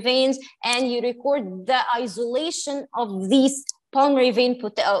pulmonary veins, and you record the isolation of these pulmonary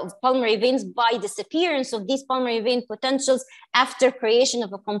veins by disappearance of these pulmonary vein potentials after creation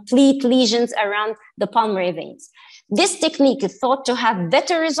of a complete lesions around the pulmonary veins. This technique is thought to have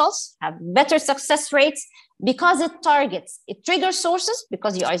better results, have better success rates, because it trigger sources,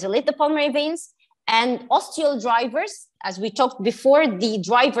 because you isolate the pulmonary veins, and osteal drivers. As we talked before, the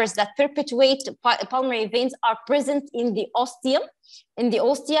drivers that perpetuate pulmonary veins are present in the ostia,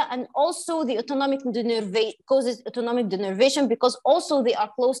 and also the autonomic causes autonomic denervation, because also they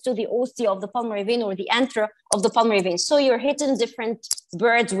are close to the ostia of the pulmonary vein or the anthera of the pulmonary vein. So you're hitting different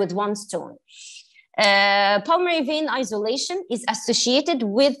birds with one stone. Pulmonary vein isolation is associated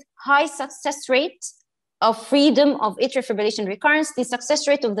with high success rate of freedom of atrial fibrillation recurrence. The success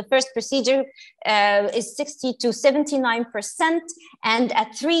rate of the first procedure is 60 to 79%, and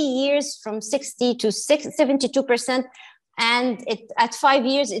at 3 years from 60 to 72%, and at 5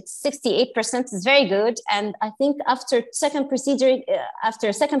 years it's 68%. It's very good, and I think after second procedure,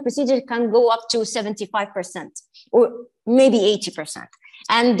 it can go up to 75% or maybe 80%.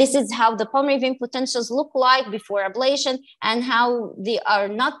 And this is how the pulmonary vein potentials look like before ablation, and how they are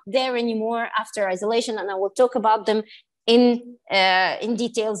not there anymore after isolation. And I will talk about them in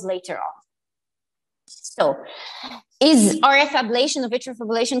details later on. So, is RF ablation of atrial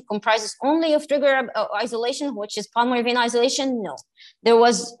fibrillation comprises only of trigger isolation, which is pulmonary vein isolation? No. There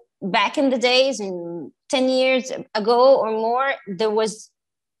was, back in the days, in 10 years ago or more, there was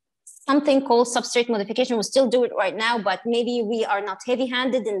something called substrate modification. We still do it right now, but maybe we are not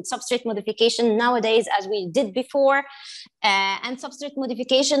heavy-handed in substrate modification nowadays as we did before. And substrate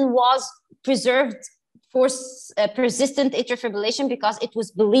modification was preserved for persistent atrial fibrillation, because it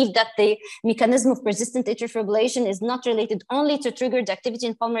was believed that the mechanism of persistent atrial fibrillation is not related only to triggered activity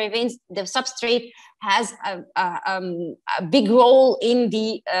in pulmonary veins. The substrate has a big role in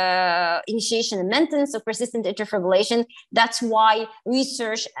the initiation and maintenance of persistent atrial fibrillation. That's why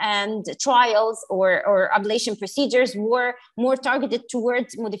research and trials or ablation procedures were more targeted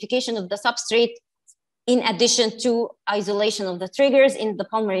towards modification of the substrate, in addition to isolation of the triggers in the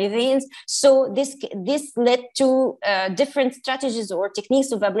pulmonary veins. So this led to different strategies or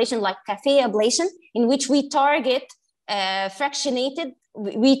techniques of ablation, like cafe ablation, in which we target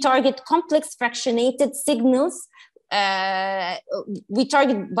complex fractionated signals. We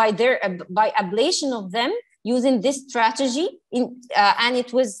target by ablation of them using this strategy, and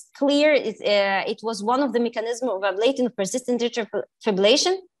it was clear it was one of the mechanisms of ablating persistent atrial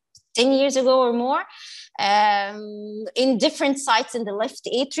fibrillation 10 years ago or more, in different sites in the left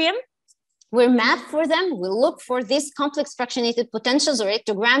atrium. We map for them. We look for these complex fractionated potentials or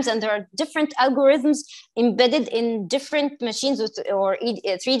electrograms, and there are different algorithms embedded in different machines or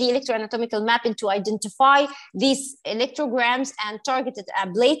 3D electroanatomical mapping to identify these electrograms and targeted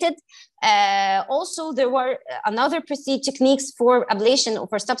ablated. Also, there were another techniques for ablation or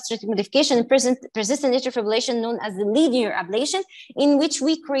for substrate modification in persistent atrial fibrillation, known as the linear ablation, in which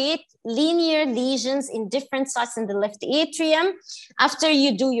we create linear lesions in different sites in the left atrium. After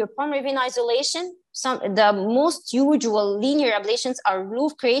you do your pulmonary vein isolation, the most usual linear ablations are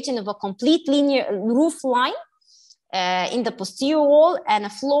creating of a complete linear roof line in the posterior wall and a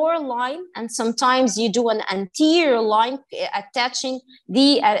floor line, and sometimes you do an anterior line attaching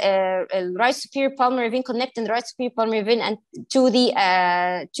the right superior pulmonary vein, connecting the right superior pulmonary vein and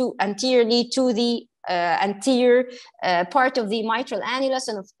anteriorly to the anterior part of the mitral annulus,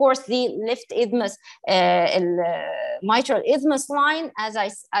 and of course the left isthmus, mitral isthmus line. As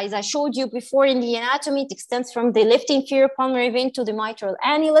I showed you before in the anatomy, it extends from the left inferior pulmonary vein to the mitral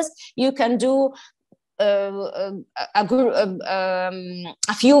annulus. You can do a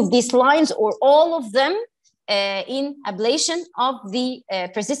few of these lines or all of them in ablation of the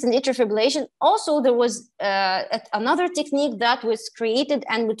persistent atrial fibrillation. Also, there was another technique that was created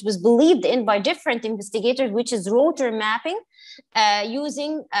and which was believed in by different investigators, which is rotor mapping,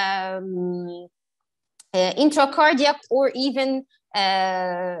 using intracardiac or even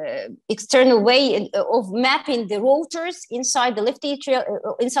external way of mapping the rotors inside the left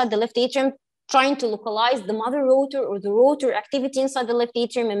atrium, trying to localize the mother rotor or the rotor activity inside the left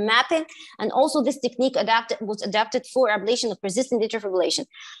atrium and mapping. And also this technique was adapted for ablation of persistent atrial fibrillation.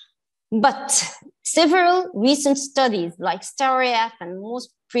 But several recent studies like STAR-AF and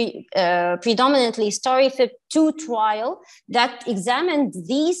most predominantly STAR-AF2 trial that examined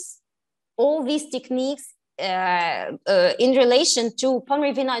all these techniques in relation to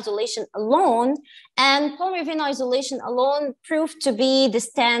pulmonary vein isolation alone, and pulmonary vein isolation alone proved to be the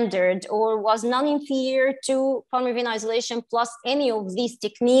standard or was non-inferior to pulmonary vein isolation plus any of these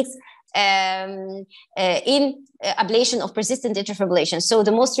techniques in ablation of persistent atrial fibrillation. So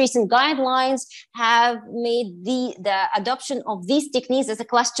the most recent guidelines have made the adoption of these techniques as a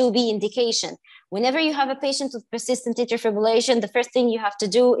class 2B indication. Whenever you have a patient with persistent atrial fibrillation, the first thing you have to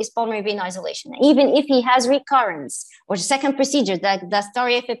do is pulmonary vein isolation. Even if he has recurrence, or the second procedure that the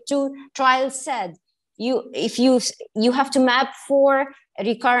STAR-AFib-2 trial said, you have to map for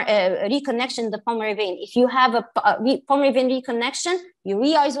reconnection of the pulmonary vein. If you have a pulmonary vein reconnection, you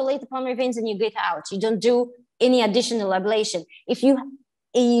re-isolate the pulmonary veins and you get out. You don't do any additional ablation. If you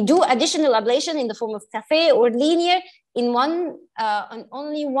do additional ablation in the form of cafe or linear in on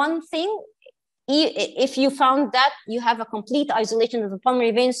only one thing, if you found that you have a complete isolation of the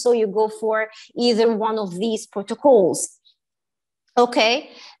pulmonary veins, so you go for either one of these protocols.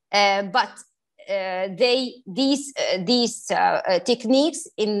 Okay, but these techniques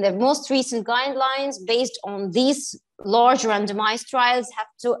in the most recent guidelines, based on these large randomized trials,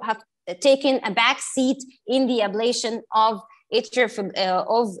 have taken a back seat in the ablation of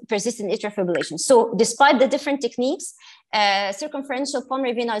persistent atrial fibrillation. So despite the different techniques, circumferential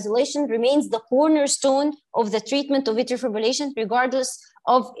pulmonary vein isolation remains the cornerstone of the treatment of atrial fibrillation, regardless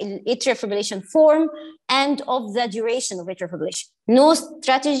of atrial fibrillation form and of the duration of atrial fibrillation. No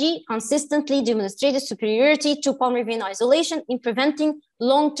strategy consistently demonstrated superiority to pulmonary vein isolation in preventing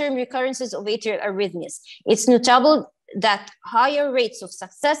long-term recurrences of atrial arrhythmias. It's notable that higher rates of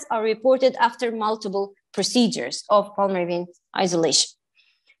success are reported after multiple procedures of pulmonary vein isolation.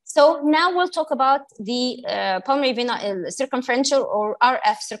 So now we'll talk about the pulmonary vein circumferential or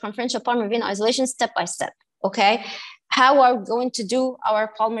RF circumferential pulmonary vein isolation step by step. Okay, how are we going to do our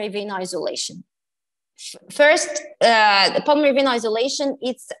pulmonary vein isolation? First, the pulmonary vein isolation,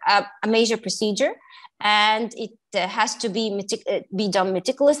 it's a major procedure, and it has to be done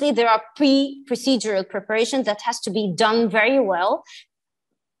meticulously. There are pre-procedural preparations that has to be done very well.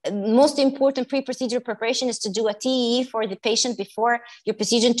 Most important pre-procedural preparation is to do a TEE for the patient before your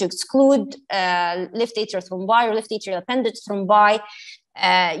procedure to exclude left atrial thrombi or left atrial appendage thrombi.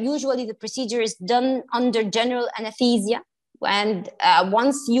 Usually the procedure is done under general anesthesia. And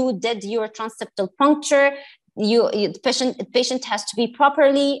once you did your transseptal puncture, the patient has to be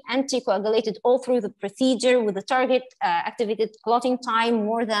properly anticoagulated all through the procedure with the target activated clotting time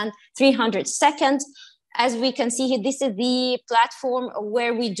more than 300 seconds. As we can see here, this is the platform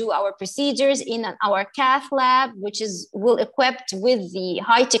where we do our procedures in our cath lab, which is well equipped with the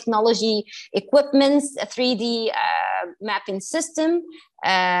high technology equipments, a 3D mapping system,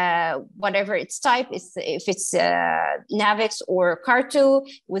 whatever its type, if it's Navix or Carto,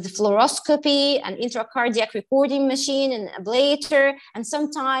 with fluoroscopy, an intracardiac recording machine, an ablator, and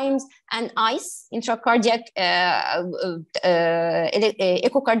sometimes an ICE, intracardiac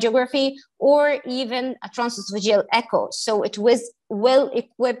echocardiography, or even a transesophageal echo. So it was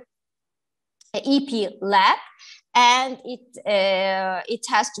well-equipped EP lab, and it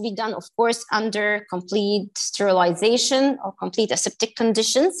has to be done, of course, under complete sterilization or complete aseptic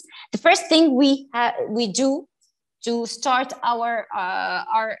conditions. The first thing we do to start our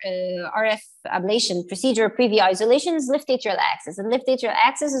RF ablation procedure, pre-V isolation, is left atrial access. And left atrial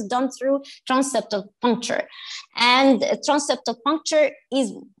access is done through transseptal puncture. And transseptal puncture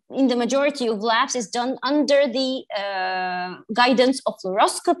is, in the majority of labs, is done under the guidance of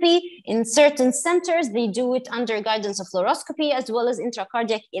fluoroscopy. In certain centers, they do it under guidance of fluoroscopy, as well as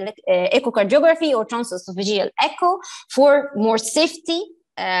intracardiac echocardiography or transesophageal echo for more safety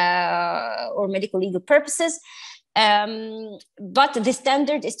or medical legal purposes. But the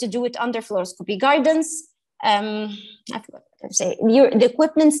standard is to do it under fluoroscopy guidance. I forgot what to say. The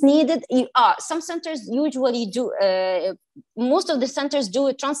equipment's needed. Some centers usually do. Most of the centers do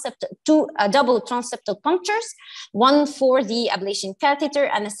a double transseptal punctures, one for the ablation catheter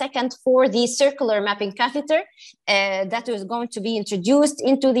and a second for the circular mapping catheter that is going to be introduced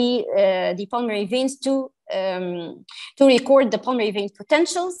into the pulmonary veins to record the pulmonary vein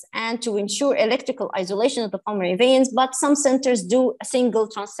potentials and to ensure electrical isolation of the pulmonary veins. But some centers do a single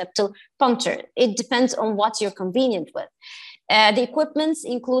transseptal puncture. It depends on what you're convenient with. The equipments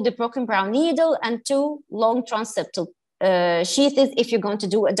include a broken brown needle and 2 long transseptal sheaths if you're going to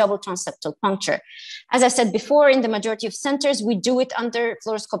do a double transseptal puncture. As I said before, in the majority of centers, we do it under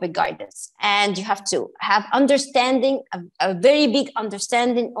fluoroscopic guidance. And you have to have understanding, a very big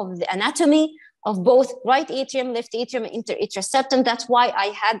understanding of the anatomy of both right atrium, left atrium, interatrial septum. That's why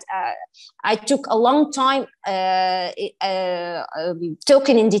I took a long time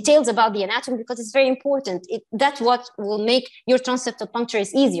talking in details about the anatomy, because it's very important. That's what will make your transseptal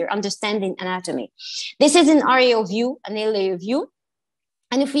punctures easier, understanding anatomy. This is an area view, an area view.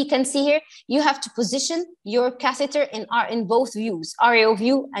 And if we can see here, you have to position your catheter in both views, RAO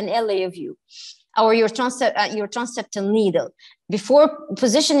view and LAO view, or your transeptal needle. Before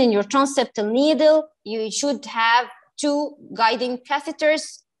positioning your transeptal needle, you should have two guiding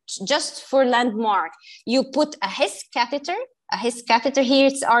catheters just for landmark. You put a Hess catheter. A Hess catheter here,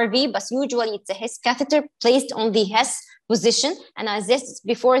 it's RV, but usually it's a Hess catheter placed on the Hess position. And as this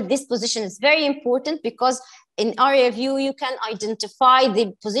before, this position is very important because in area view, you can identify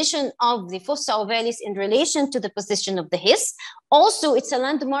the position of the fossa ovalis in relation to the position of the Hess. Also, it's a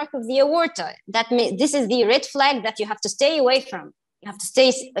landmark of the aorta. This is the red flag that you have to stay away from. You have to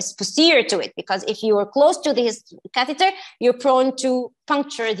stay posterior to it, because if you are close to the catheter, you're prone to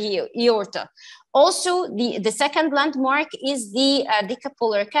puncture the aorta. Also, the second landmark is the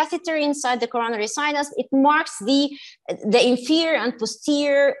decapolar catheter inside the coronary sinus. It marks the inferior and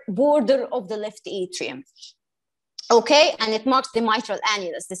posterior border of the left atrium. Okay, and it marks the mitral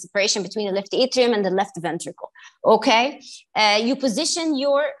annulus, the separation between the left atrium and the left ventricle. Okay, you position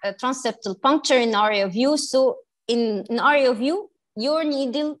your transeptal puncture in area view. So in area view, your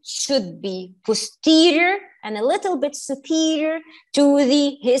needle should be posterior and a little bit superior to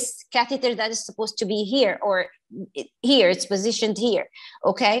the Hess catheter that is supposed to be here, or here, it's positioned here,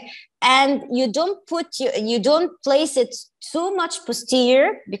 okay? And you don't place it too much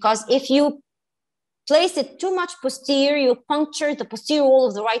posterior, because if you place it too much posterior, you puncture the posterior wall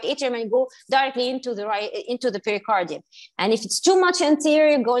of the right atrium and go directly into the pericardium. And if it's too much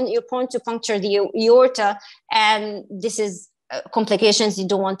anterior, you're prone to puncture the aorta, and this is complications you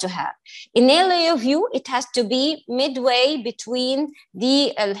don't want to have. In LAO view, it has to be midway between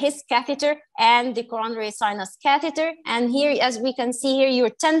the Hess catheter and the coronary sinus catheter. And here, as we can see here,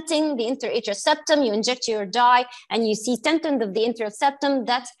 you're tenting the interatrial septum, you inject your dye, and you see tension of the interatrial septum.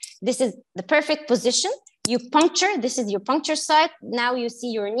 This is the perfect position. You puncture, this is your puncture site. Now you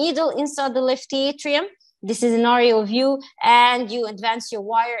see your needle inside the left atrium. This is an RAO view, and you advance your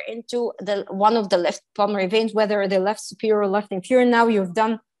wire into one of the left pulmonary veins, whether the left superior or left inferior. Now you've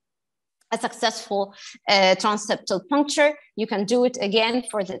done a successful transeptal puncture. You can do it again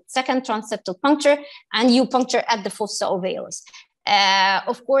for the second transeptal puncture, and you puncture at the fossa ovalis.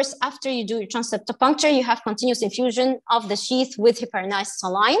 Of course, after you do your transeptal puncture, you have continuous infusion of the sheath with heparinized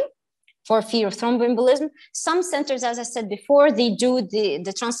saline for fear of thromboembolism. Some centers, as I said before, they do the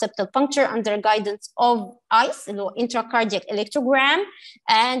transeptal puncture under guidance of ICE, intracardiac electrogram.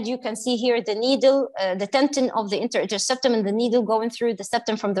 And you can see here the needle, the tension of the interatrial septum, and the needle going through the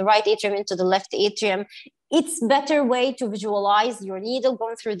septum from the right atrium into the left atrium. It's a better way to visualize your needle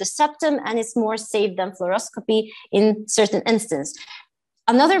going through the septum, and it's more safe than fluoroscopy in certain instances.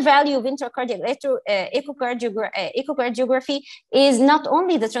 Another value of intracardiac echocardiography is not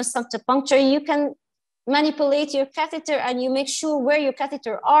only the transeptal puncture. You can manipulate your catheter, and you make sure where your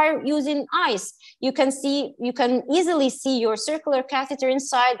catheter are using ICE. You can easily see your circular catheter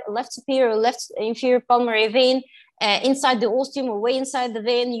inside left superior or left inferior pulmonary vein, inside the ostium or way inside the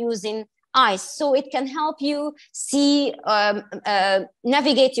vein using ICE. So it can help you see,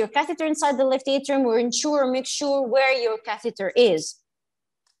 navigate your catheter inside the left atrium, or make sure where your catheter is.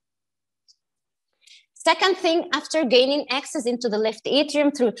 Second thing, after gaining access into the left atrium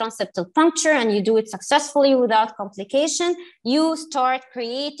through transeptal puncture, and you do it successfully without complication, you start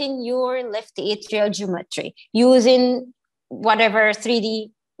creating your left atrial geometry using whatever 3D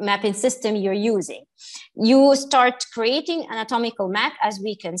mapping system you're using. You start creating anatomical map, as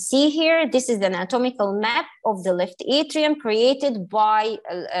we can see here. This is an anatomical map of the left atrium created by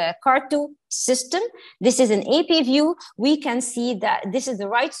a CARTO system. This is an AP view. We can see that this is the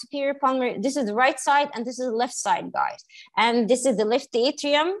right superior pulmonary, this is the right side, and this is the left side, guys. And this is the left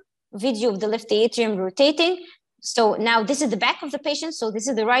atrium, video of the left atrium rotating. So now this is the back of the patient. So this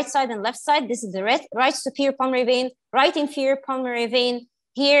is the right side and left side. This is the right superior pulmonary vein, right inferior pulmonary vein.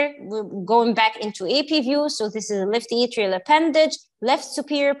 Here, we're going back into AP view. So this is the left atrial appendage, left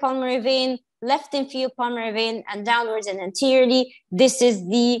superior pulmonary vein, left inferior pulmonary vein, and downwards and anteriorly. This is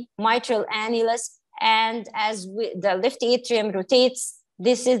the mitral annulus. And as the left atrium rotates,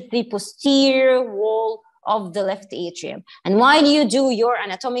 this is the posterior wall of the left atrium. And while you do your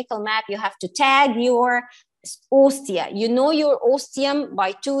anatomical map, you have to tag your ostia. You know your ostium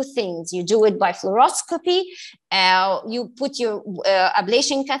by two things. You do it by fluoroscopy. You put your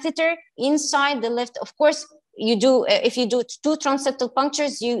ablation catheter inside the left. Of course, you do if you do two transeptal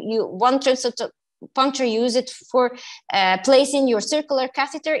punctures, one transeptal puncture, you use it for placing your circular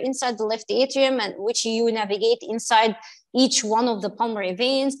catheter inside the left atrium, and which you navigate inside each one of the pulmonary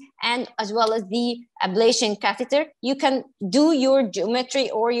veins, and as well as the ablation catheter. You can do your geometry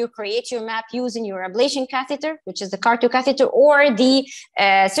or you create your map using your ablation catheter, which is the Carto catheter, or the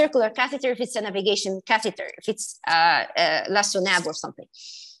circular catheter if it's a navigation catheter, if it's LaSonab or something.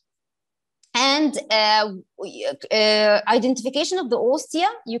 And identification of the ostia,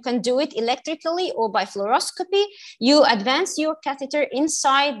 you can do it electrically or by fluoroscopy. You advance your catheter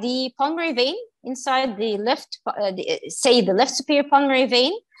inside the pulmonary vein, inside the left, say the left superior pulmonary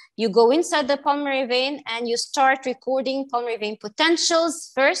vein. You go inside the pulmonary vein and you start recording pulmonary vein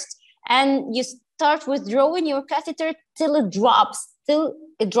potentials first, and you start withdrawing your catheter till it drops.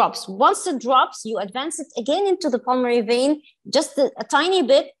 Once it drops, you advance it again into the pulmonary vein, just a tiny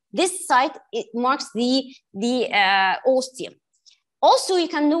bit. This site, it marks the ostium. Also, you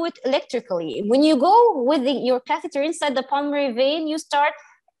can do it electrically. When you go with your catheter inside the pulmonary vein,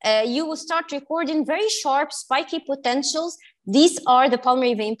 you will start recording very sharp, spiky potentials. These are the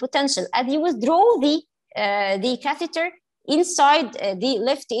pulmonary vein potential. As you withdraw the catheter inside the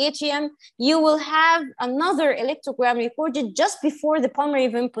left atrium, you will have another electrogram recorded just before the pulmonary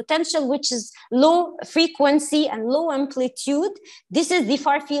vein potential, which is low frequency and low amplitude. This is the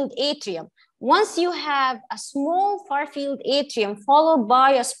far field atrium. Once you have a small far field atrium followed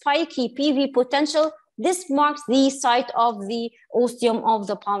by a spiky PV potential, this marks the site of the ostium of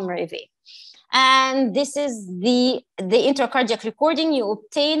the pulmonary vein. And this is the intracardiac recording you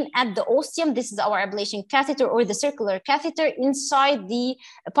obtain at the ostium. This is our ablation catheter or the circular catheter inside the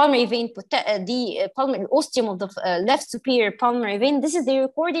pulmonary vein, the pulmonary ostium of the left superior pulmonary vein. This is the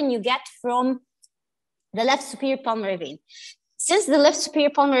recording you get from the left superior pulmonary vein. Since the left superior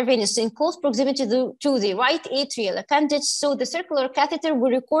pulmonary vein is in close proximity to the right atrial appendage, so the circular catheter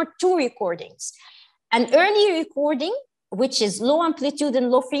will record two recordings. An early recording, which is low amplitude and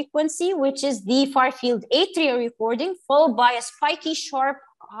low frequency, which is the far field atrial recording, followed by a spiky, sharp,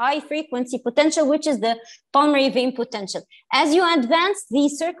 high frequency potential, which is the pulmonary vein potential. As you advance the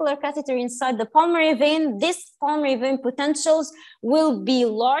circular catheter inside the pulmonary vein, this pulmonary vein potentials will be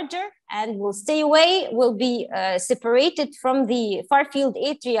larger and will stay away, will be separated from the far field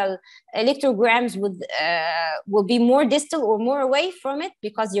atrial electrograms will be more distal or more away from it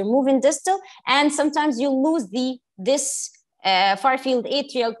because you're moving distal, and sometimes you lose this far field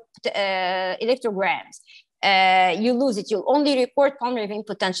atrial electrograms. You lose it. You'll only record pulmonary vein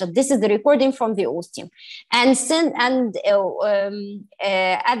potential. This is the recording from the ostium. And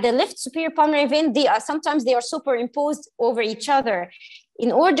at the left superior pulmonary vein, sometimes they are superimposed over each other.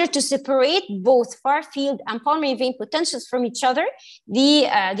 In order to separate both far field and pulmonary vein potentials from each other, the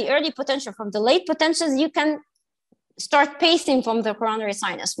early potential from the late potentials, you can start pacing from the coronary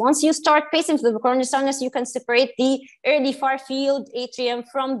sinus. Once you start pacing from the coronary sinus, you can separate the early far field atrium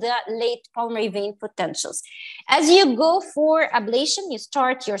from the late pulmonary vein potentials. As you go for ablation, you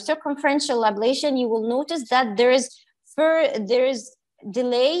start your circumferential ablation, you will notice that there is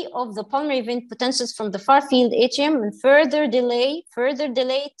delay of the pulmonary vein potentials from the far field atrium, and further delay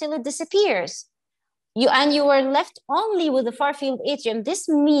till it disappears. You are left only with the far field atrium. This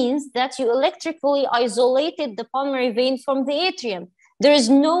means that you electrically isolated the pulmonary vein from the atrium. There is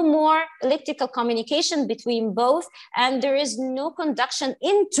no more electrical communication between both, and there is no conduction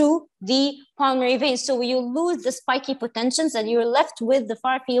into the pulmonary vein. So you lose the spiky potentials and you're left with the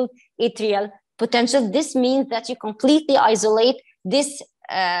far field atrial potential. This means that you completely isolate this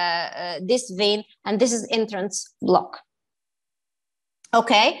vein, and this is entrance block.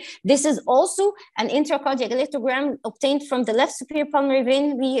 Okay, this is also an intracardiac electrogram obtained from the left superior pulmonary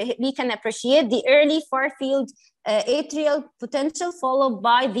vein. We can appreciate the early far field atrial potential followed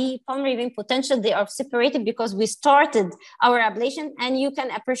by the pulmonary vein potential. They are separated because we started our ablation, and you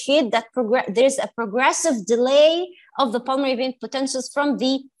can appreciate that there's a progressive delay of the pulmonary vein potentials from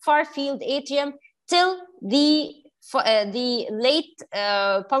the far field atrium till the late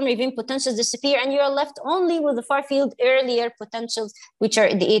pulmonary vein potentials disappear, and you're left only with the far field earlier potentials, which are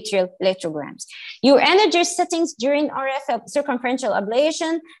the atrial electrograms. Your energy settings during RF circumferential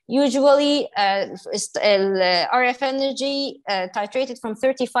ablation, usually RF energy titrated from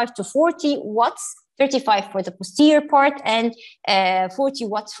 35 to 40 watts, 35 for the posterior part and 40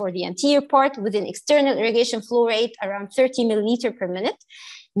 watts for the anterior part, with an external irrigation flow rate around 30 milliliter per minute.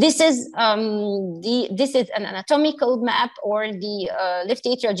 This is an anatomical map or the left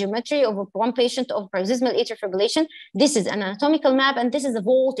atrial geometry of one patient of paroxysmal atrial fibrillation. This is an anatomical map, and this is a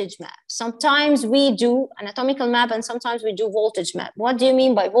voltage map. Sometimes we do anatomical map and sometimes we do voltage map. What do you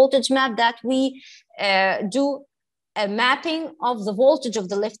mean by voltage map? That we do a mapping of the voltage of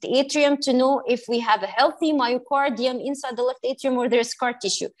the left atrium to know if we have a healthy myocardium inside the left atrium or there's scar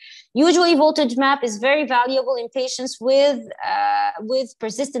tissue. Usually voltage map is very valuable in patients with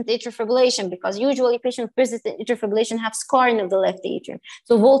persistent atrial fibrillation, because usually patients with persistent atrial fibrillation have scarring of the left atrium.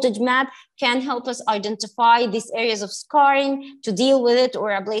 So voltage map can help us identify these areas of scarring to deal with it or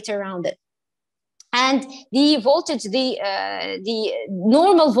ablate around it. And the voltage, the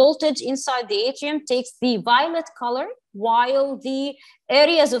normal voltage inside the atrium takes the violet color, while the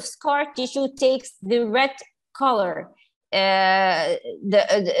areas of scar tissue takes the red color.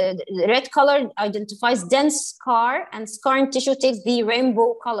 The red color identifies dense scar, and scarring tissue takes the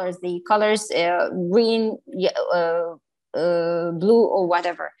rainbow colors, the colors green, blue, or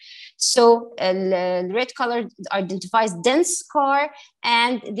whatever. So red color identifies dense scar,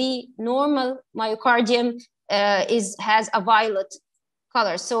 and the normal myocardium has a violet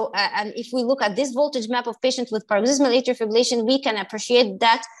color. So and if we look at this voltage map of patients with paroxysmal atrial fibrillation, we can appreciate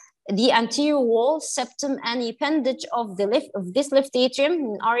that the anterior wall, septum, and appendage of this left atrium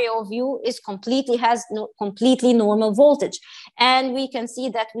in aerial view has completely normal voltage. And we can see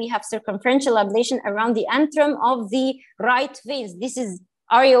that we have circumferential ablation around the antrum of the right veins. This is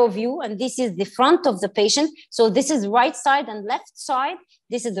aerial view, and this is the front of the patient. So this is right side and left side.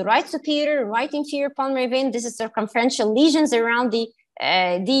 This is the right superior, right inferior pulmonary vein. This is circumferential lesions around the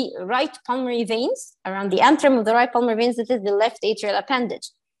right pulmonary veins, around the antrum of the right pulmonary veins. This is the left atrial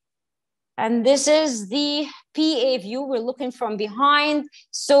appendage. And this is the PA view. We're looking from behind.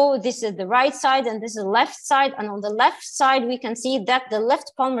 So this is the right side, and this is the left side. And on the left side, we can see that the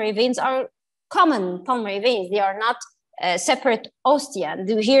left pulmonary veins are common pulmonary veins. They are not separate ostia.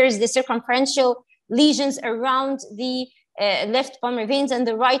 And here is the circumferential lesions around the left pulmonary veins and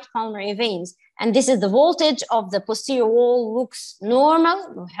the right pulmonary veins. And this is the voltage of the posterior wall, looks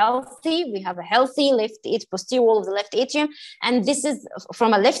normal, healthy. We have a healthy posterior wall of the left atrium. And this is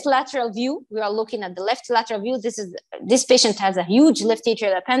from a left lateral view. We are looking at the left lateral view. This patient has a huge left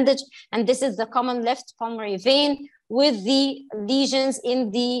atrial appendage. And this is the common left pulmonary vein with the lesions in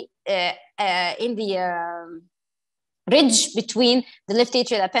the ridge between the left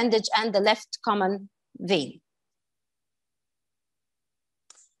atrial appendage and the left common vein.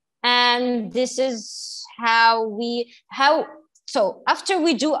 And this is so after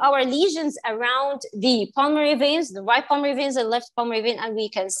we do our lesions around the pulmonary veins, the right pulmonary veins and left pulmonary vein, and we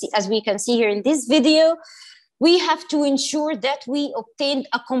can see, as we can see here in this video, we have to ensure that we obtained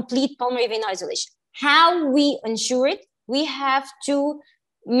a complete pulmonary vein isolation. How we ensure it? We have to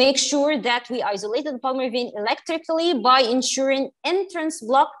make sure that we isolated the pulmonary vein electrically by ensuring entrance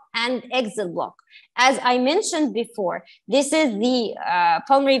block and exit block. As I mentioned before, this is the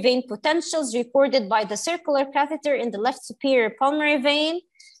pulmonary vein potentials recorded by the circular catheter in the left superior pulmonary vein.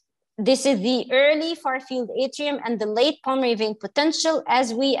 This is the early far-field atrium and the late pulmonary vein potential.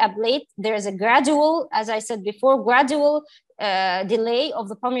 As we ablate, there is a gradual, as I said before, gradual delay of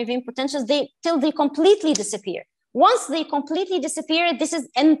the pulmonary vein potentials till they completely disappear. Once they completely disappear, this is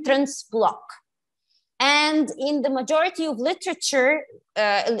entrance block. And in the majority of literature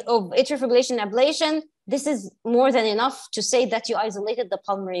of atrial fibrillation ablation, this is more than enough to say that you isolated the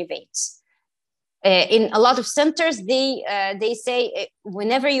pulmonary veins. In a lot of centers, they say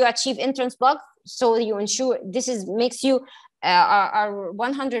whenever you achieve entrance block, so you ensure makes you are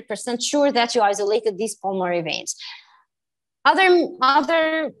 100% sure that you isolated these pulmonary veins.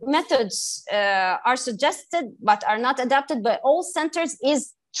 Other methods are suggested but are not adapted by all centers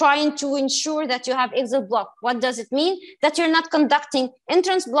is trying to ensure that you have exit block. What does it mean? That you're not conducting.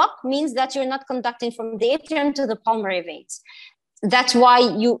 Entrance block means that you're not conducting from the atrium to the pulmonary veins. That's why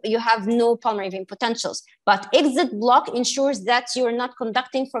you have no pulmonary vein potentials. But exit block ensures that you're not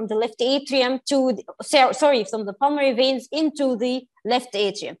conducting from the left atrium from the pulmonary veins into the left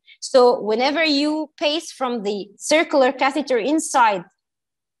atrium. So whenever you pace from the circular catheter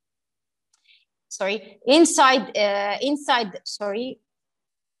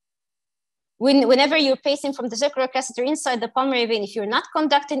whenever you're pacing from the circular catheter inside the pulmonary vein, if you're not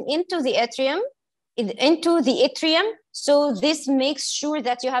conducting into the atrium, so this makes sure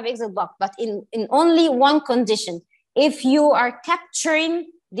that you have exit block, but in only one condition. If you are capturing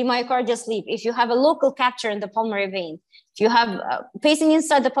the myocardial sleeve, if you have a local capture in the pulmonary vein, if you have pacing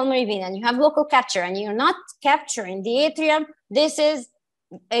inside the pulmonary vein and you have local capture and you're not capturing the atrium, this is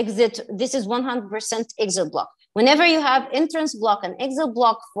 100% exit block. Whenever you have entrance block and exit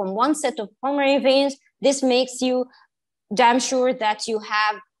block from one set of pulmonary veins, this makes you damn sure that you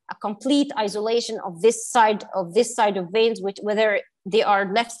have a complete isolation of this side of veins, whether they are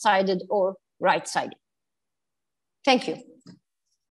left-sided or right-sided. Thank you.